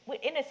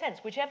 In a sense,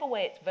 whichever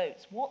way it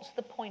votes, what's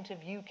the point of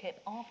UKIP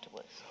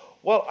afterwards?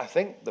 Well, I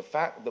think the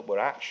fact that we're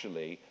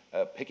actually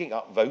picking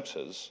up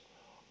voters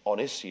on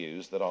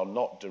issues that are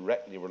not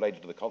directly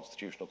related to the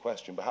constitutional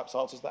question perhaps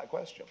answers that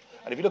question.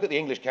 And if you look at the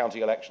English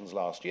county elections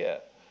last year,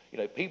 you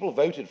know, people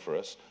voted for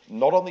us,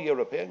 not on the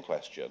European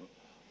question,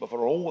 but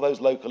for all those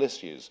local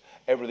issues,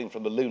 everything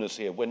from the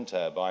lunacy of wind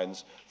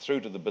turbines through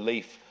to the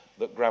belief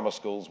that grammar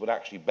schools would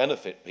actually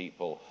benefit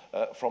people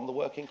from the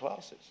working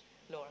classes.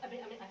 Laura? I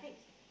think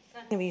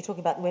certainly when you talk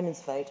about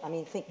women's vote, I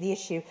mean, I think the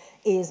issue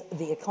is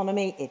the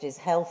economy, it is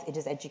health, it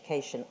is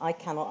education. I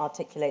cannot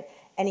articulate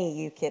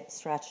any UKIP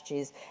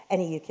strategies,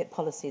 any UKIP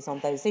policies on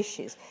those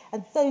issues.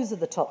 And those are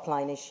the top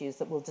line issues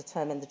that will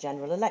determine the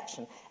general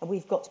election. And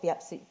we've got to be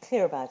absolutely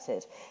clear about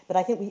it. But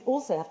I think we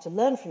also have to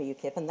learn from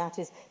UKIP, and that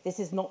is, this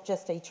is not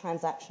just a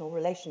transactional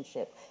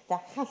relationship.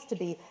 There has to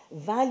be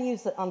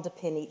values that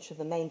underpin each of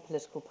the main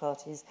political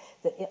parties,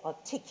 that are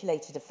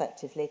articulated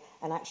effectively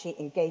and actually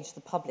engage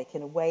the public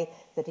in a way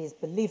that is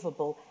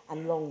believable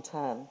and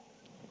long-term.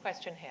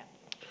 Question here.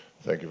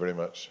 Thank you very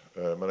much.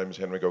 My name is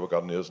Henrik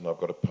Overgaard Nielsen. I've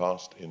got a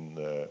past in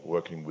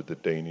working with the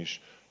Danish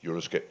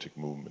Eurosceptic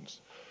movements.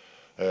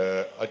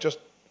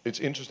 It's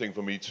interesting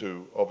for me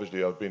to,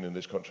 obviously I've been in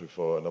this country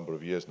for a number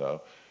of years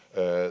now,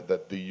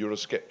 that the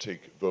Eurosceptic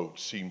vote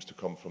seems to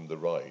come from the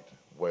right,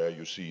 where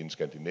you see in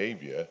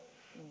Scandinavia,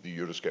 the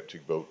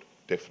Eurosceptic vote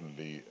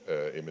definitely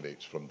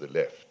emanates from the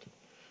left.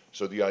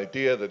 So the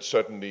idea that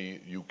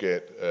suddenly you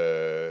get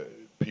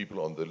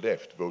people on the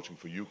left voting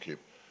for UKIP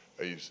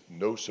is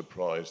no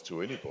surprise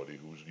to anybody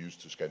who's used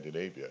to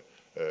Scandinavia.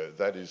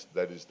 That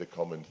is the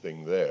common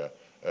thing there.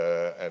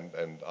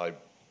 And I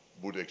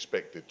would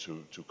expect it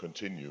to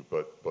continue,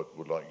 but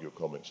would like your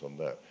comments on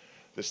that.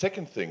 The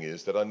second thing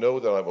is that I know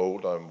that I'm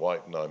old, I'm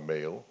white, and I'm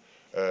male,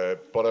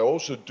 but I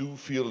also do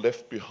feel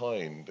left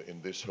behind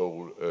in this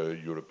whole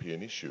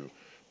European issue,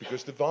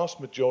 because the vast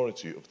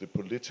majority of the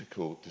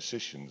political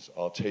decisions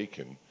are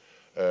taken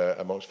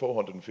amongst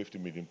 450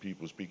 million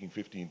people speaking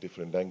 15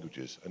 different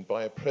languages, and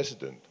by a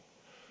president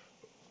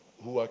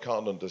who I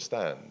can't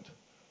understand.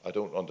 I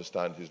don't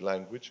understand his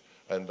language,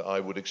 and I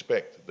would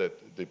expect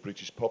that the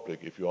British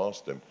public, if you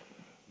ask them,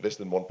 less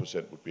than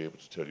 1% would be able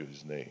to tell you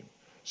his name.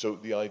 So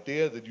the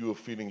idea that you are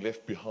feeling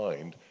left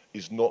behind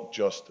is not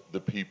just the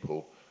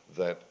people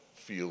that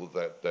feel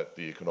that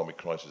the economic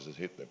crisis has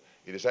hit them.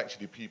 It is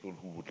actually people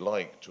who would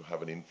like to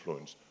have an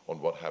influence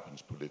on what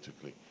happens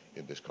politically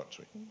in this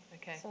country.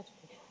 Okay.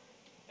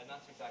 And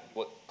that's exactly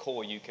what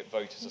core UKIP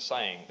voters are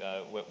saying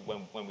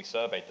when we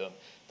surveyed them,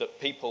 that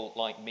people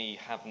like me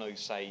have no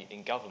say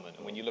in government.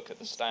 And when you look at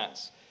the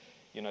stats,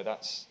 you know,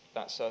 that's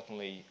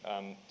certainly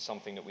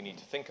something that we need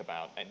to think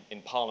about. And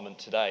in Parliament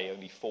today,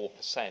 only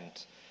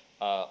 4%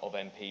 of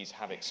MPs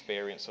have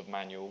experience of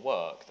manual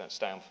work. That's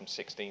down from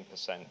 16%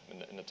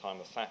 in the time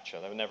of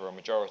Thatcher. They were never a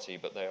majority,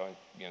 but they are,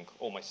 you know,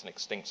 almost an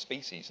extinct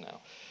species now.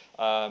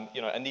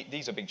 You know, and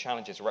these are big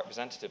challenges,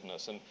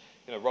 representativeness. And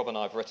you know, Rob and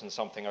I have written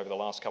something over the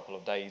last couple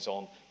of days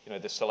on, you know,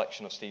 the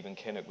selection of Stephen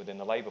Kinnock within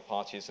the Labour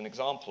Party is an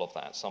example of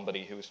that.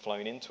 Somebody who has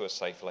flown into a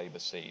safe Labour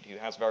seat, who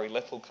has very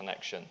little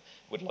connection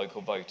with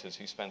local voters,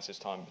 who spends his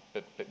time,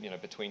 you know,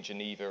 between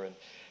Geneva and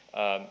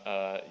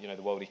you know,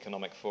 the World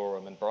Economic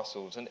Forum and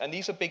Brussels. And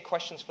these are big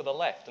questions for the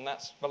left, and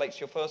that relates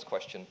to your first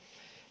question.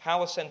 How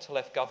are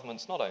centre-left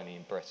governments, not only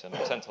in Britain,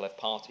 but centre-left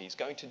parties,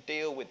 going to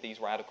deal with these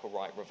radical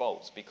right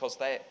revolts? Because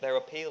their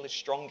appeal is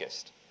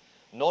strongest,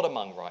 not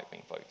among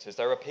right-wing voters.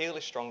 Their appeal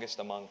is strongest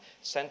among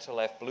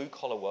centre-left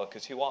blue-collar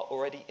workers who are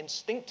already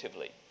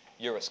instinctively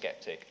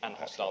Eurosceptic and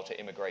hostile to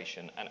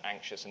immigration and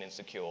anxious and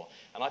insecure.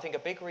 And I think a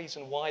big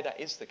reason why that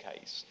is the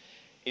case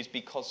is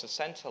because the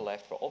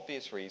centre-left, for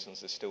obvious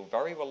reasons, is still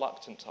very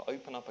reluctant to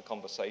open up a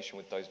conversation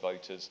with those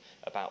voters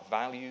about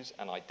values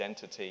and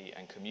identity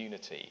and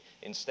community.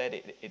 Instead,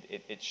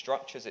 it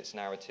structures its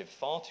narrative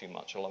far too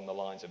much along the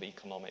lines of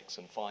economics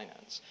and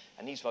finance.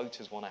 And these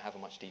voters want to have a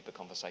much deeper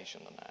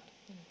conversation than that.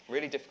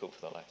 Really difficult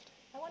for the left.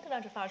 I wonder,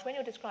 Nigel Farage, when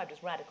you're described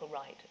as radical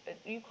right,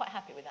 are you quite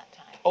happy with that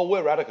tag? Oh,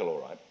 we're radical,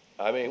 all right.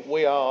 I mean,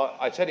 we are,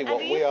 I tell you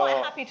what, we are... Are you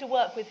quite happy to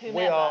work with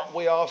whomever?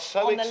 We are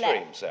so on the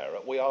extreme, left? Sarah,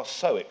 we are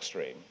so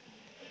extreme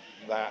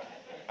that,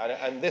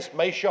 and this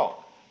may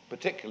shock,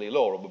 particularly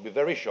Laura would be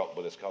very shocked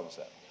by this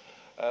concept,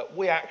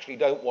 we actually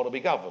don't want to be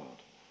governed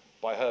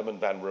by Herman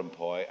Van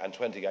Rompuy and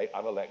 28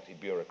 unelected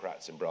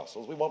bureaucrats in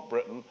Brussels. We want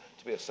Britain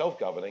to be a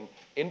self-governing,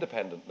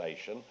 independent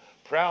nation,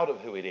 proud of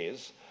who it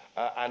is,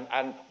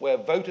 and where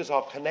voters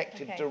are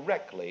connected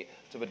directly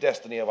to the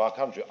destiny of our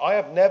country. I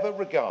have never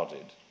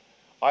regarded,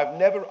 I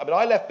mean,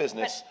 I left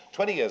business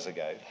 20 years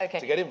ago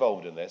to get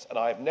involved in this, and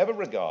I have never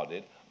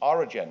regarded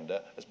our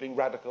agenda as being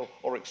radical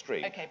or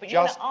extreme. Okay, but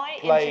just I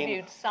plain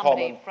interviewed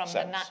somebody from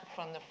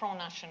the Front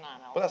National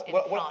in France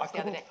the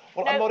other day.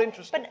 Well, I'm not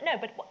interested.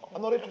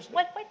 I'm not interested.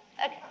 Wait,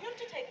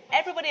 okay.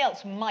 Everybody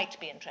else might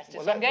be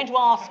interested, so I'm going to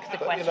ask the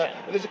question. You know,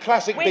 there's a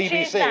classic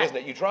BBC, isn't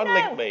it? You try and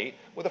link me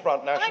with the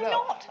Front National. I'm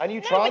not. And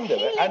you try and do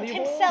it, and he you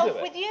linked all himself do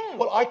it. with you.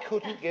 Well, I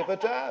couldn't give a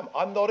damn.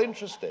 I'm not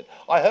interested.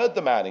 I heard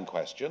the man in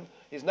question.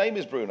 His name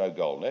is Bruno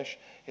Gollnisch.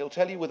 He'll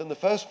tell you within the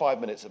first 5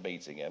 minutes of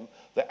meeting him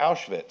that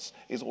Auschwitz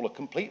is all a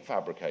complete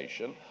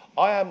fabrication.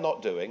 I am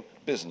not doing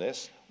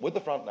business with the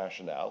Front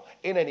National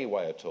in any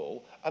way at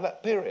all, and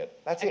that period.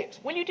 That's it.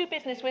 Will you do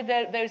business with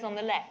those on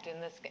the left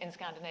in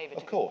Scandinavia?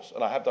 Of course,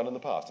 and I have done in the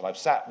past, and I've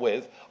sat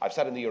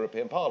in the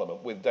European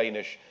Parliament with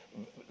Danish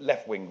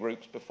left-wing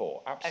groups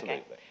before. Absolutely.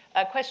 Okay.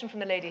 A question from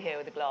the lady here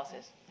with the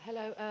glasses.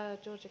 Hello,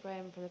 Georgia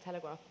Graham from the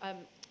Telegraph.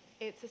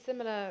 It's a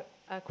similar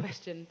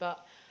question,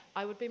 but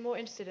I would be more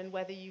interested in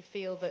whether you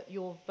feel that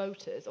your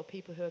voters or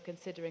people who are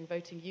considering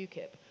voting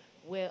UKIP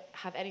will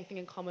have anything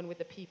in common with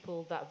the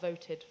people that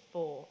voted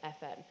for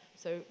FN.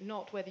 So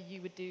not whether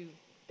you would do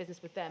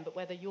business with them, but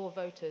whether your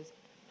voters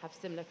have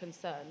similar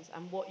concerns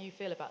and what you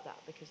feel about that,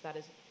 because that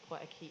is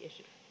quite a key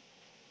issue.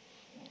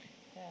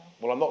 Yeah.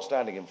 Well, I'm not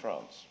standing in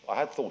France. I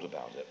had thought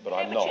about it, but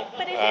I'm not.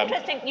 But it's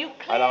interesting. You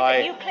cleared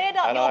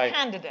up your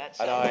candidates.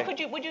 Would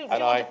you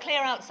want to clear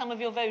out some of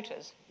your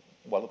voters?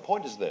 Well, the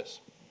point is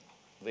this.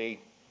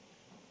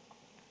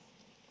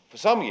 For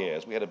some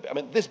years, we had I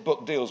mean, this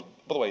book deals,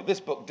 by the way, this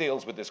book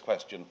deals with this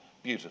question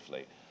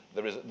beautifully.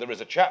 There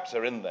is a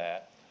chapter in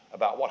there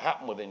about what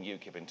happened within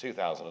UKIP in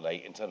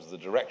 2008 in terms of the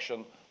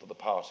direction that the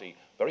party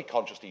very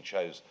consciously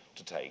chose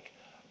to take.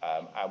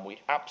 And we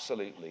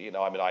absolutely, you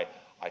know, I mean, I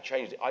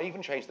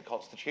even changed the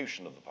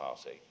constitution of the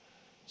party.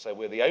 So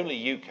we're the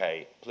only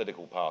UK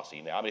political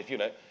party now. I mean,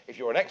 if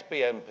you're an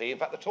ex-BNP, in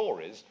fact, the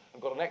Tories have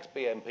got an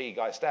ex-BNP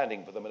guy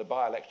standing for them in a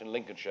by-election in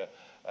Lincolnshire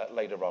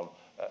later on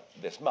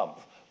this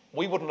month.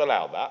 We wouldn't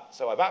allow that,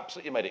 so I've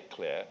absolutely made it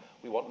clear.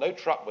 We want no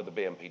truck with the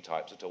BNP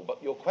types at all.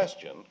 But your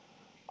question,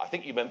 I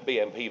think you meant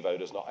BNP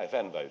voters, not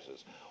FN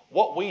voters.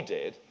 What we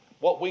did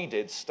What we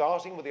did,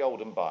 starting with the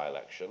Oldham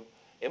by-election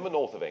in the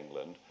north of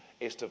England,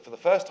 is to, for the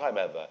first time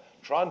ever,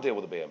 try and deal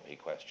with the BNP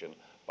question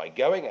by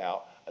going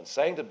out and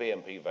saying to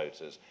BNP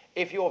voters,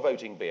 if you're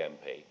voting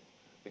BNP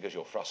because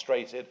you're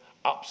frustrated,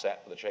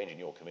 upset with the change in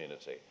your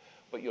community,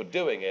 but you're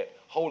doing it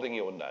holding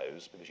your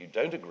nose because you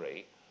don't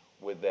agree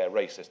with their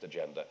racist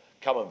agenda,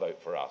 come and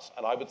vote for us.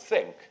 And I would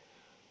think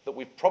that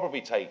we've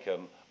probably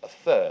taken a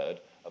third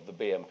of the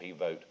BNP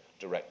vote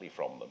directly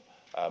from them.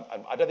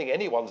 And I don't think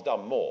anyone's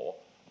done more,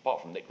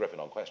 apart from Nick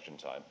Griffin on Question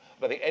Time, I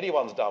don't think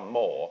anyone's done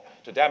more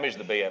to damage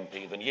the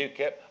BNP than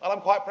UKIP, and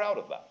I'm quite proud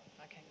of that.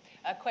 Okay.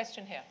 A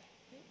question here.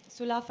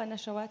 Sulafa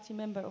Nashawati,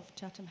 member of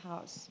Chatham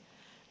House.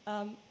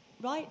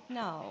 Right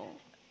now,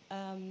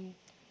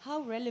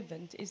 how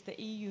relevant is the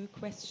EU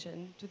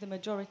question to the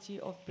majority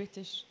of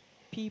British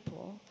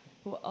people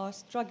who are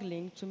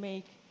struggling to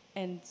make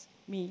ends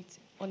meet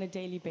on a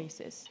daily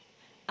basis?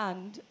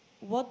 And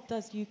what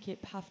does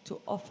UKIP have to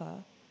offer,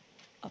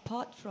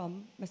 apart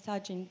from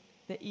massaging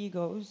the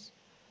egos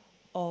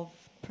of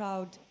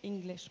proud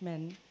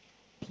Englishmen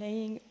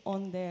playing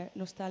on their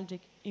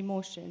nostalgic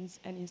emotions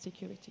and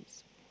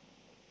insecurities?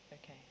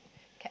 Okay.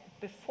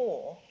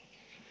 Before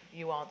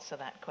you answer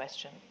that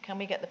question, can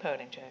we get the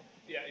polling, Joe?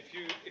 Yeah,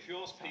 if you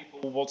ask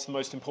people what's the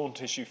most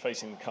important issue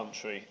facing the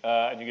country,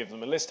 and you give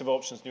them a list of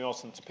options and you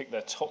ask them to pick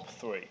their top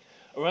three,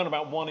 around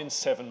about 1 in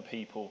 7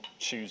 people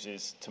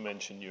chooses to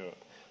mention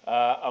Europe.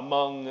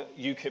 Among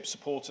UKIP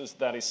supporters,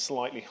 that is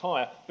slightly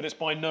higher, but it's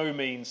by no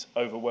means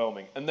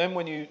overwhelming. And then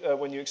when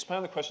you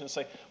expand the question and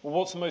say, well,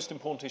 what's the most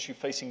important issue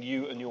facing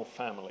you and your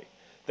family?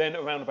 Then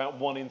around about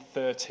 1 in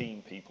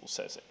 13 people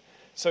says it.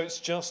 So it's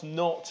just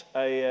not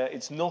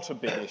it's not a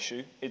big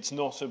issue. It's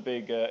not a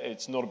big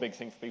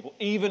thing for people.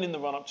 Even in the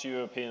run-up to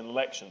European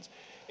elections,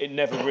 it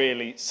never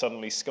really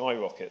suddenly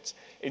skyrockets.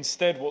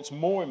 Instead, what's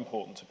more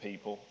important to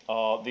people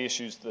are the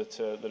issues that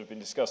have been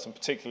discussed, and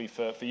particularly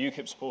for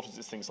UKIP supporters,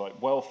 it's things like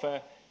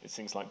welfare, it's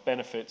things like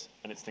benefits,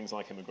 and it's things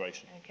like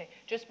immigration. Okay,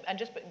 just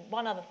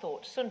one other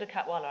thought. Sundar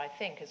Katwala, I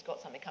think, has got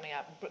something coming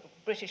out,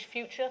 British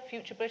Future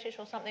British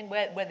or something,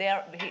 where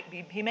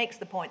he makes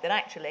the point that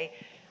actually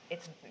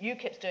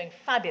UKIP's doing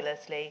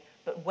fabulously,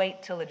 but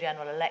wait till the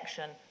general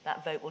election,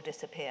 that vote will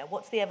disappear.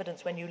 What's the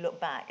evidence when you look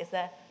back? Is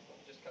there...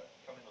 Just come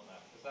in on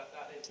that, because that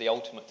is the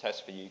ultimate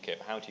test for UKIP.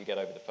 How do you get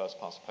over the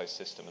first-past-the-post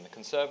system? And the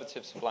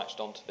Conservatives have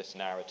latched onto this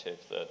narrative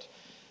that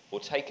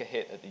we'll take a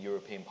hit at the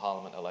European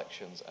Parliament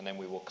elections, and then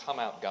we will come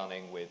out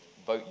gunning with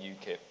vote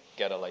UKIP,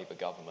 get a Labour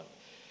government.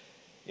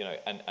 You know,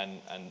 and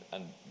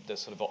the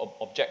sort of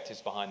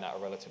objectives behind that are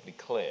relatively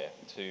clear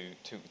to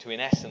in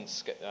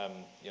essence,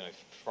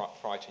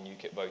 frighten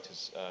UKIP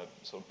voters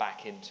sort of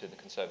back into the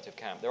Conservative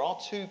camp. There are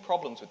two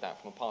problems with that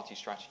from a party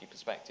strategy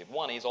perspective.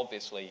 One is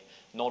obviously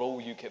not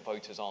all UKIP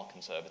voters are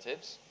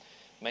Conservatives.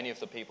 Many of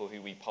the people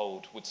who we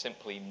polled would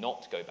simply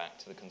not go back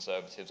to the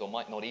Conservatives or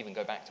might not even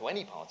go back to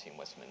any party in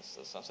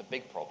Westminster, so that's a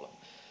big problem.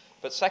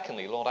 But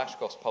secondly, Lord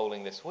Ashcroft's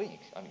polling this week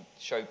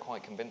showed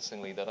quite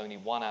convincingly that only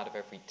 1 out of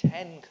every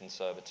 10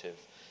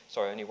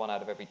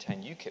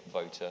 UKIP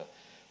voter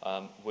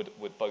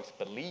would both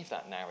believe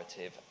that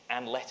narrative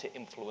and let it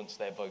influence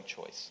their vote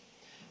choice.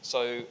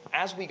 So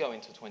as we go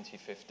into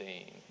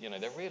 2015,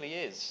 there really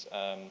is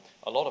a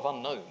lot of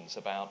unknowns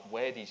about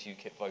where these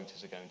UKIP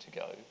voters are going to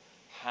go,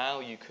 how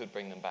you could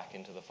bring them back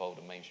into the fold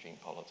of mainstream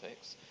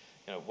politics.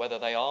 Whether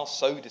they are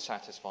so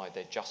dissatisfied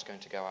they're just going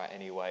to go out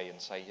anyway and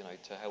say,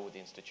 to hell with the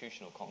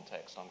institutional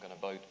context, I'm going to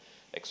vote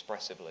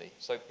expressively.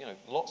 So,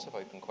 lots of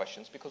open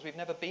questions because we've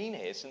never been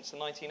here since the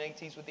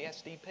 1980s with the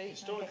SDP.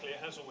 Historically, it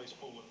has always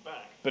fallen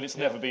back, but it's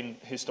never been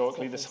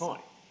historically this high.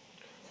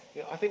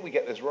 Yeah, I think we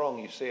get this wrong,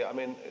 you see. I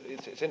mean,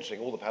 it's interesting,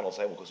 all the panel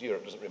say, well, because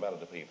Europe doesn't really matter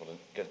to people, and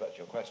it goes back to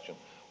your question.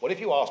 Well, if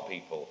you ask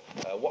people,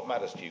 what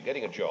matters to you,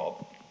 getting a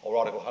job or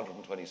Article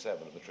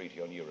 127 of the Treaty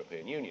on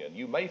European Union,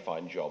 you may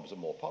find jobs are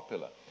more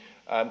popular.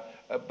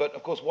 But,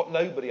 of course, what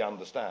nobody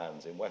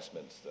understands in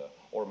Westminster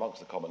or amongst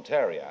the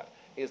commentariat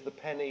is the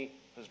penny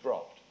has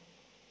dropped.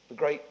 The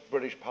great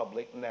British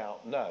public now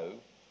know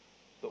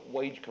that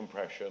wage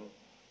compression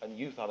and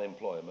youth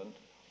unemployment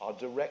are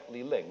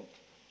directly linked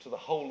to the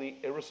wholly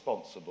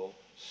irresponsible,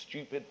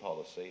 stupid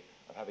policy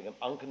of having an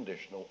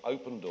unconditional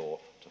open door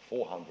to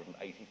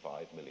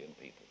 485 million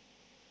people.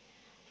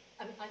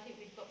 I think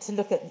we've got to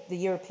look at the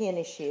European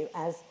issue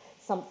as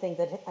something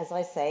that, as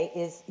I say,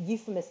 is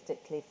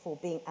euphemistically for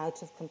being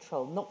out of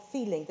control, not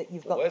feeling that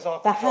you've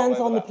got the hands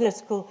on the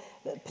political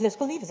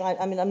levers.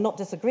 I mean, I'm not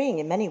disagreeing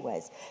in many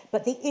ways,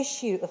 but the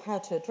issue of how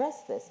to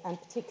address this, and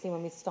particularly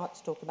when we start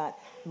to talk about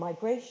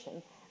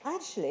migration,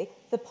 actually,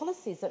 the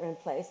policies that are in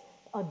place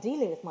are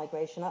dealing with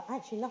migration are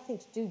actually nothing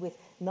to do with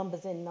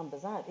numbers in,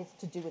 numbers out. It's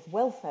to do with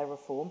welfare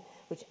reform,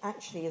 which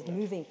actually is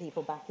moving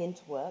people back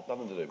into work.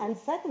 Nothing to do with it. And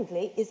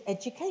secondly is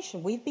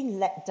education. We've been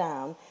let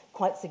down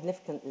quite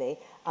significantly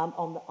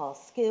on our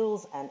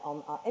skills and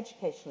on our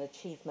educational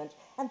achievement,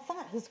 and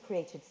that has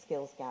created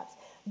skills gaps.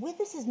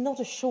 This is not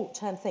a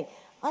short-term thing.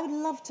 I would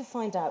love to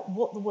find out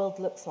what the world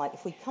looks like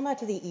if we come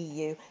out of the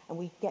EU and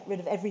we get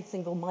rid of every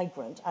single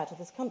migrant out of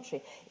this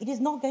country. It is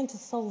not going to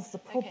solve the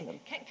problem.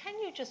 Okay. Can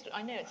you just,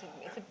 I know it's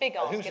a big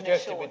ask Who in a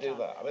suggested short we do time.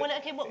 that? I mean, Well,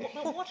 okay,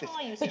 what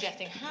are you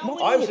suggesting? I'm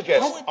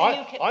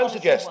UKIP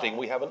suggesting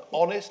work? we have an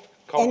honest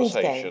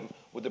conversation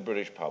with the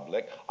British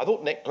public. I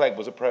thought Nick Clegg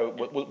was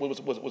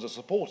a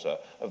supporter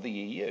of the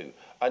EU,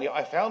 and yet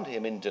I found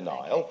him in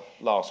denial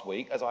last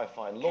week, as I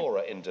find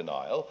Laura in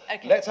denial.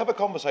 Okay. Let's have a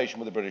conversation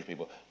with the British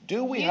people.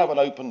 Do we have an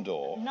open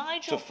door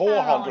to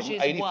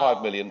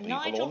 485 million people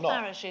Nigel or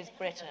not? Farage's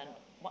Britain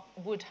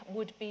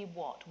would be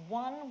what?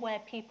 One where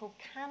people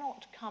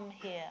cannot come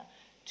here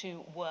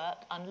to work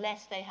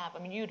unless they have, I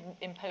mean, you'd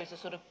impose a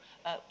sort of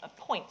a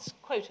points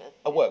quota.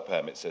 A work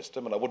permit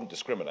system, and I wouldn't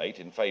discriminate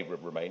in favour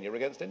of Romania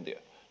against India.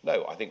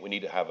 No, I think we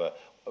need to have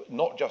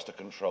not just a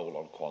control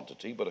on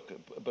quantity,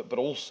 but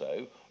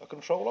also a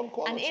control on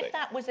quality. And if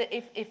that was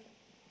if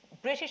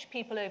British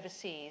people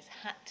overseas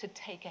had to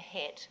take a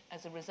hit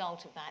as a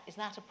result of that, is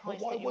that a price?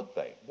 Well, why would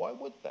they? Why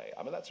would they?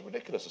 I mean, that's a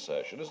ridiculous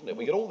assertion, isn't it?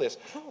 We get all this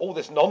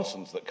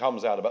nonsense that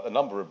comes out about the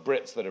number of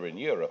Brits that are in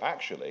Europe.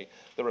 Actually,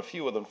 there are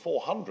fewer than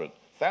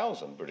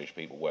 400,000 British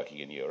people working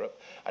in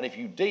Europe, and if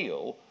you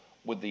deal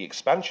with the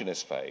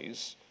expansionist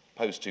phase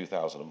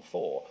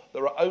post-2004,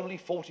 there are only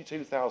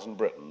 42,000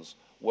 Britons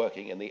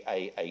working in the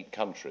A8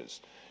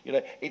 countries. You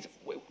know,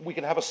 we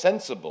can have a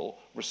sensible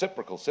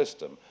reciprocal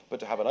system, but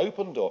to have an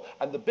open door,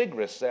 and the big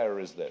risk,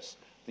 Sarah, is this.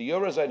 The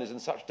Eurozone is in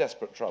such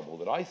desperate trouble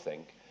that I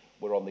think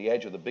we're on the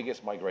edge of the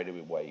biggest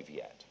migratory wave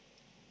yet.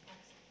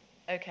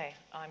 Okay,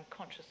 I'm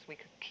conscious we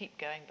could keep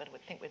going, but I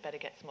would think we'd better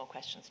get some more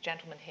questions.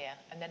 Gentleman here,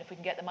 and then if we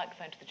can get the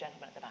microphone to the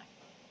gentleman at the back.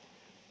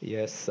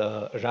 Yes,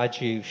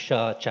 Rajiv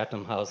Shah,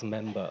 Chatham House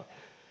member.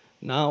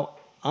 Now,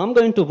 I'm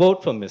going to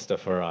vote for Mr.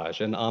 Farage,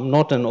 and I'm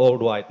not an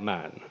old white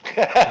man.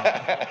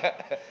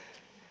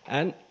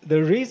 And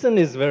the reason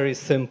is very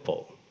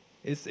simple.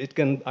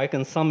 I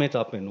can sum it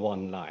up in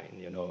one line,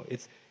 you know.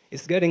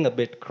 It's getting a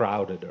bit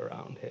crowded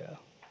around here.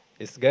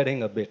 It's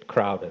getting a bit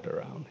crowded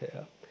around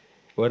here.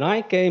 When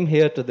I came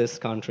here to this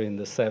country in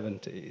the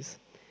 70s,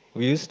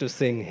 we used to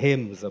sing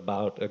hymns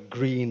about a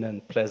green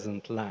and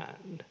pleasant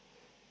land,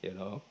 you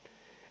know.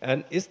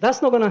 And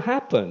that's not going to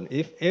happen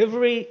if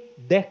every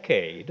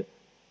decade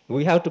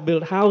we have to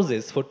build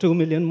houses for 2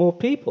 million more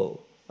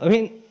people. I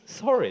mean,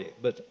 sorry,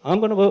 but I'm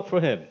going to vote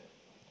for him.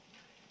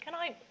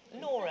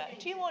 Laura,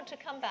 do you want to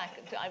come back?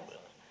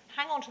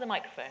 Hang on to the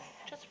microphone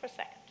just for a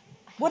second.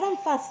 What I'm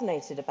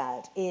fascinated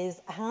about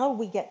is how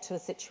we get to a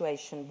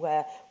situation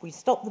where we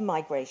stop the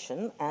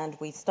migration and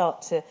we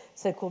start to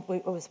so-called,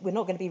 we're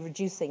not going to be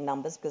reducing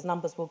numbers because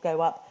numbers will go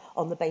up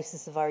on the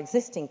basis of our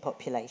existing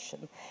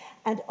population.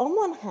 And on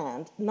one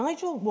hand,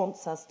 Nigel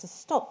wants us to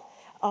stop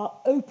our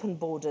open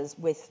borders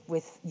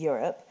with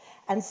Europe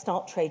and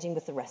start trading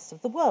with the rest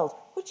of the world,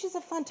 which is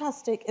a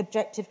fantastic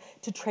objective,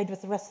 to trade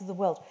with the rest of the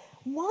world.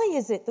 Why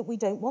is it that we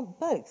don't want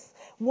both?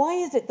 Why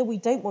is it that we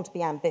don't want to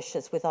be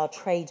ambitious with our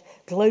trade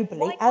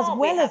globally as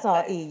well as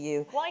our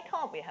EU? Why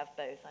can't we have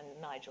both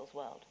in Nigel's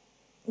world?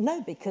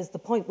 No, because the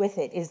point with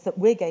it is that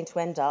we're going to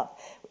end up,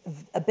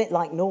 a bit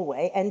like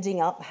Norway,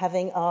 ending up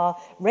having our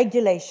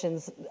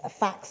regulations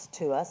faxed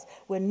to us.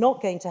 We're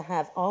not going to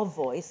have our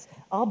voice,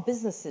 our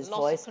business's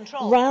voice,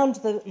 round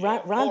the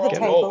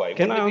table. Norway.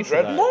 Wouldn't it be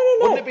dreadful? No.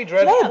 Wouldn't it be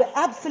dreadful? No, but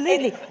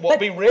absolutely. What,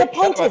 be rich? The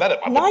point is,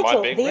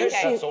 Nigel, being the rich,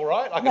 issue... that's all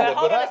right. I can live with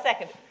hold on that. a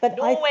second. But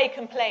Norway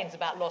complains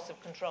about loss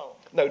of control.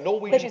 No,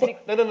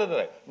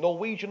 No.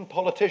 Norwegian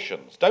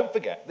politicians. Don't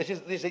forget,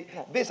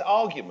 this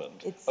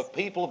argument of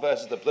people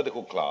versus the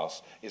political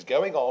class is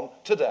going on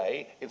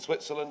today in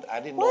Switzerland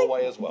and in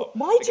Norway as well.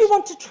 Why do you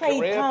want to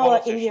trade power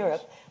in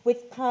Europe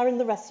with power in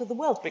the rest of the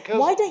world?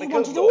 Why don't you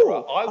want it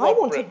all? I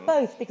want it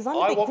both, because I'm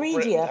a bit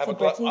greedier for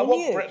Britain than you. I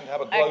want Britain to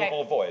have a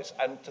global voice,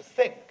 and to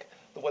think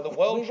that when the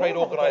World Trade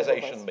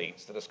Organization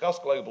meets to discuss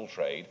global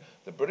trade,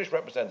 the British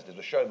representatives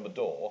are shown the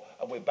door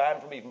and we're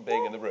banned from even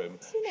being in the room,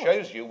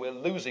 shows you we're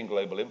losing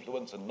global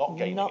influence and not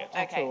gaining it.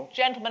 Okay,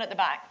 gentleman at the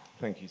back.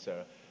 Thank you,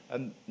 Sarah.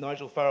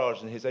 Nigel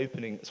Farage in his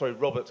opening,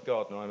 Robert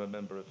Gardner, I'm a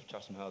member of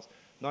Chatham House.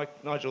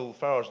 Nigel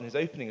Farage in his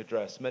opening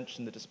address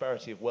mentioned the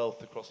disparity of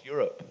wealth across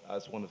Europe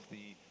as one of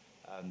the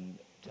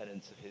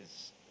tenets of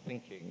his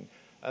thinking.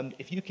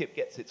 If UKIP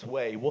gets its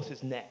way, what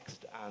is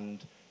next?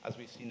 And as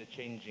we've seen a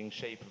changing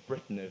shape of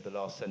Britain over the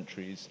last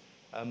centuries,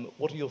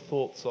 what are your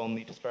thoughts on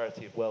the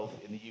disparity of wealth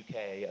in the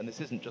UK? And this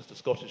isn't just a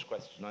Scottish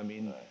question, I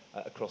mean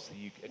across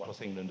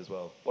England as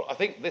well. Well, I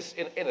think this,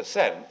 in a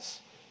sense,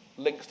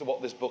 links to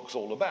what this book's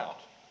all about.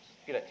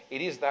 You know,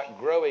 it is that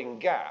growing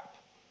gap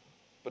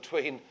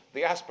between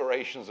the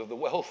aspirations of the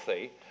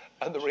wealthy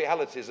and the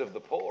realities of the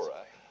poorer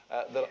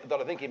that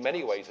I think in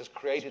many ways has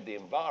created the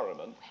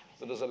environment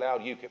that has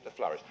allowed UKIP to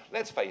flourish.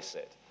 Let's face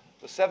it,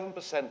 the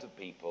 7% of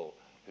people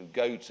who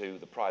go to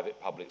the private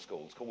public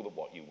schools, call them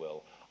what you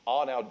will,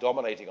 are now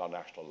dominating our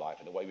national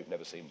life in a way we've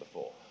never seen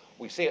before.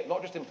 We see it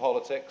not just in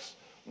politics,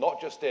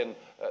 not just in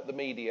the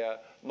media,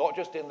 not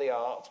just in the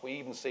arts. We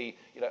even see,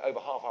 you know, over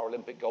half our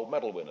Olympic gold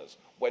medal winners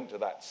went to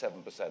that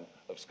 7%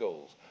 of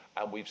schools.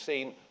 And we've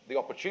seen the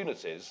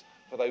opportunities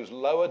for those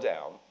lower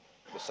down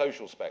the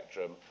social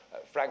spectrum,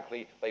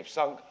 frankly, they've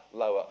sunk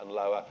lower and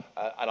lower.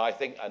 And I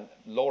think, and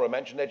Laura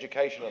mentioned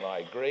education, and I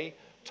agree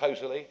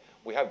totally,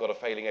 we have got a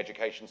failing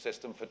education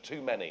system for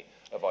too many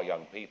of our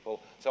young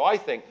people. So I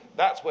think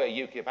that's where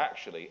UKIP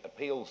actually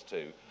appeals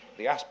to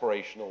the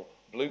aspirational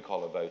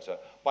blue-collar voter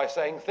by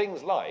saying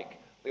things like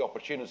the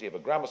opportunity of a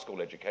grammar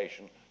school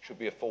education should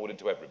be afforded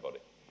to everybody.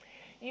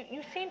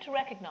 You seem to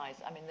recognise,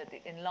 I mean, that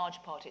in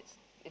large part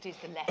it is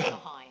the left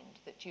behind,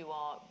 that you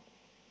are...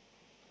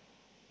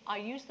 I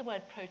use the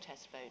word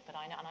protest vote, but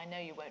I know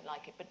you won't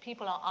like it, but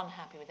people are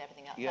unhappy with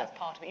everything else. Yeah. That's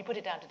part of it. You put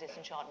it down to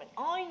disenchantment.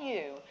 Are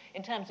you,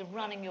 in terms of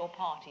running your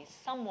party,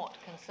 somewhat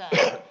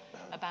concerned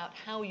about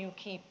how you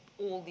keep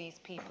all these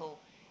people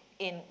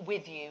in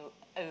with you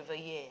over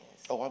years?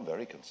 Oh, I'm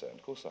very concerned.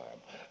 Of course I am.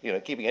 You know,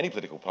 keeping any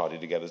political party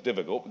together is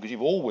difficult because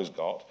you've always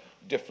got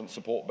different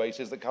support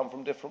bases that come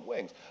from different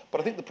wings.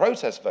 But I think the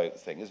protest vote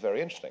thing is very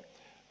interesting.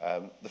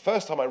 The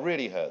first time I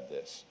really heard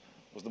this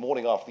was the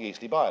morning after the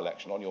Eastleigh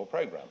by-election on your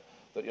programme.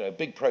 That, you know,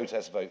 big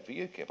protest vote for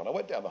UKIP. And I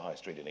went down the high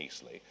street in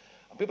Eastleigh,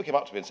 and people came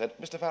up to me and said,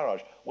 Mr.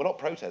 Farage, we're not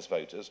protest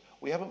voters.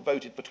 We haven't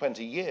voted for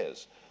 20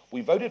 years.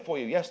 We voted for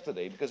you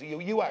yesterday because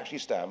you actually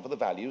stand for the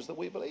values that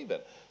we believe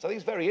in. So I think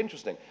it's very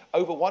interesting.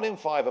 Over 1 in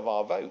 5 of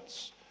our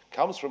votes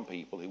comes from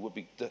people who would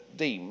be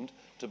deemed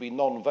to be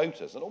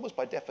non-voters. And almost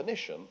by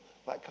definition,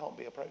 that can't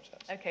be a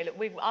protest. OK, look,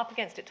 we're up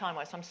against it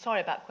time-wise, so I'm sorry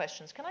about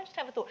questions. Can I just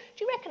have a thought?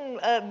 Do you reckon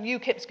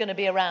UKIP's going to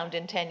be around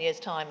in 10 years'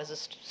 time as a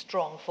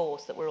strong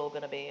force that we're all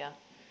going to be...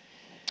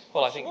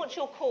 Well, I think... What's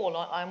your call?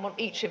 I want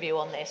each of you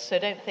on this, so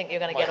don't think you're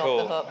going to get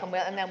off the hook,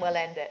 and then we'll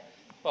end it.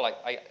 Well,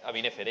 I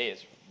mean, if it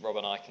is, Rob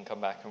and I can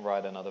come back and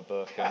write another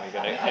book, and we're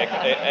going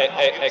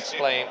to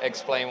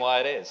explain why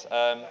it is.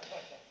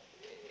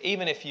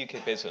 Even if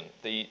UKIP isn't,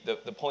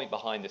 the point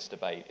behind this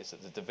debate is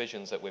that the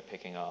divisions that we're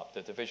picking up,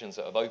 the divisions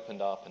that have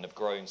opened up and have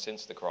grown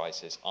since the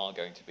crisis, are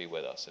going to be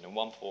with us. And in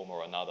one form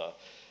or another,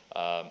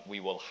 we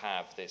will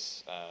have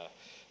this...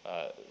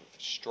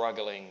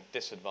 struggling,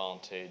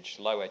 disadvantaged,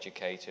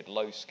 low-educated,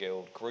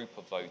 low-skilled group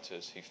of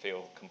voters who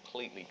feel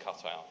completely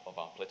cut out of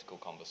our political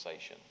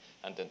conversation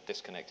and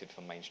disconnected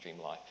from mainstream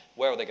life.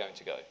 Where are they going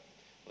to go?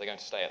 Are they going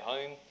to stay at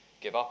home,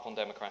 give up on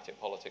democratic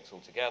politics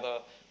altogether,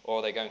 or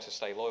are they going to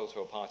stay loyal to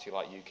a party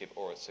like UKIP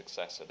or its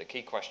successor? The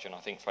key question, I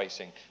think,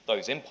 facing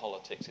those in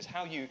politics is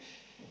how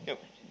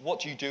what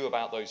do you do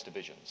about those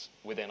divisions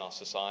within our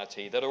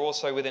society that are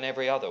also within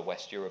every other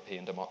West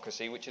European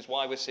democracy, which is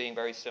why we're seeing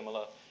very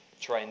similar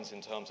trends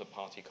in terms of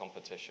party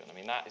competition. I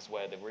mean, that is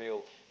where the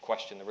real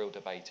question, the real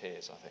debate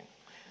is, I think.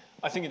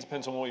 I think it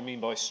depends on what you mean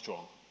by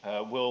strong.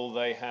 Will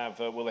they have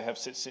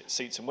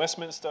seats in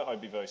Westminster? I'd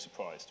be very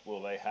surprised.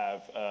 Will they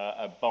have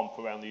a bump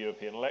around the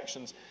European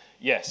elections?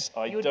 Yes.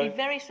 You would be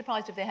very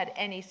surprised if they had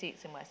any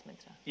seats in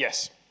Westminster.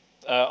 Yes.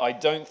 I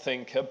don't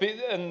think...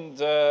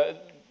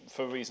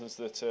 for reasons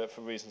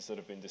that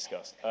have been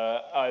discussed.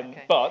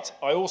 Okay. But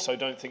I also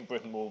don't think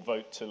Britain will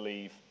vote to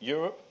leave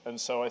Europe, and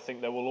so I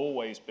think there will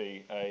always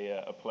be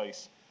a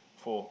place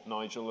for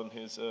Nigel and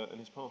his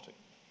party.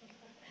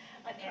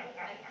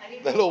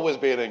 There'll always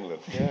be in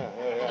England. Yeah.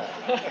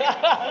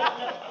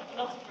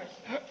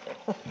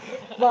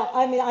 Well,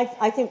 I mean,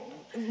 I think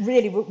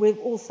really we're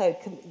also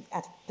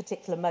at a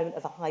particular moment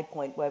of a high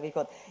point where we've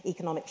got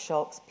economic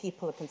shocks,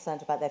 people are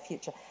concerned about their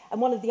future.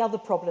 And one of the other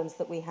problems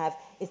that we have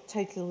is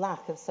total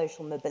lack of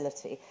social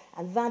mobility.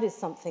 And that is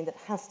something that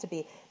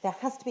there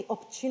has to be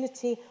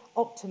opportunity,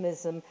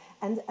 optimism,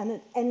 and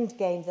an end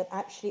game that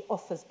actually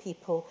offers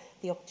people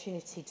the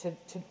opportunity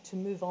to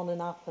move on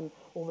and up and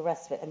all the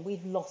rest of it. And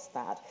we've lost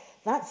that.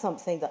 That's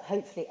something that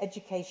hopefully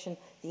education,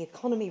 the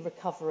economy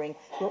recovering,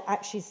 will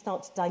actually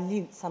start to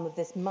dilute some of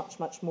this much,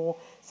 much more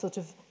sort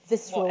of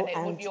visceral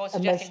and you're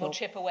suggesting we'll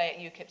chip away at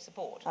UKIP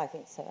support? I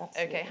think so,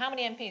 absolutely. OK, how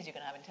many MPs are you going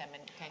to have in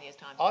 10 years'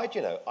 time?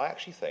 I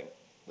actually think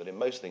that in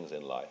most things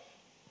in life,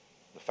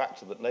 the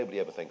factor that nobody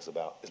ever thinks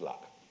about is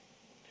luck.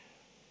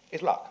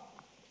 It's luck.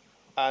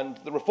 And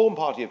the Reform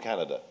Party of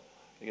Canada,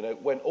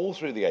 went all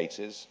through the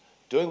 80s,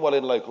 doing well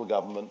in local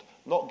government,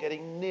 not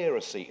getting near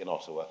a seat in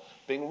Ottawa,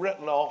 being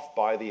written off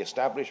by the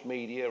established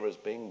media as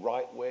being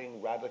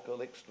right-wing,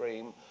 radical,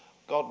 extreme,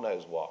 God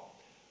knows what.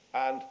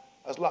 And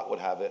as luck would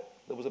have it,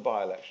 there was a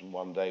by-election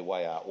one day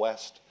way out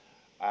west,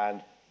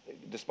 and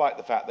despite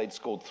the fact they'd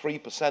scored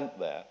 3%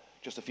 there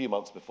just a few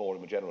months before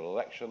in the general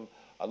election,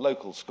 a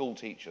local school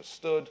teacher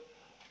stood,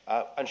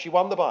 and she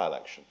won the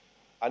by-election.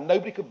 And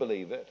nobody could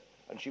believe it.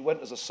 And she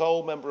went as a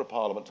sole member of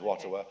Parliament to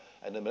Ottawa,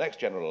 and in the next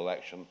general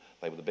election,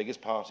 they were the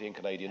biggest party in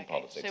Canadian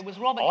politics. So was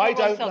Robert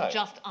Hillsell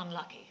just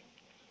unlucky?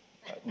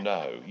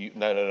 No,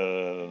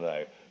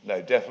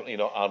 definitely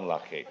not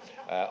unlucky.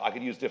 I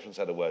could use a different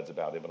set of words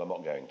about it, but I'm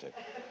not going to.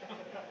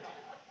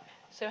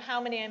 So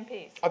how many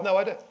MPs? I've no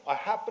idea. I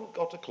haven't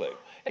got a clue.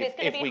 But it's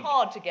going to be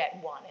hard to get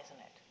one, isn't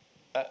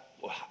it?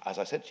 Well, as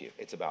I said to you,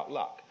 it's about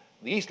luck.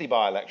 The Eastleigh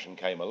by-election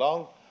came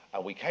along,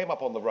 and we came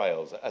up on the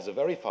rails as a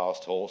very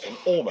fast horse and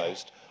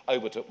almost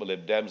overtook the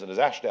Lib Dems. And as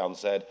Ashdown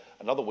said,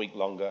 another week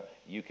longer,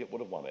 UKIP would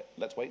have won it.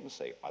 Let's wait and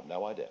see. I've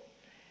no idea.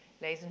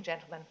 Ladies and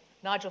gentlemen,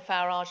 Nigel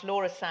Farage,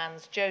 Laura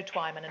Sands, Joe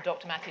Twyman and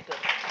Dr. Matthew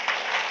Goodwin.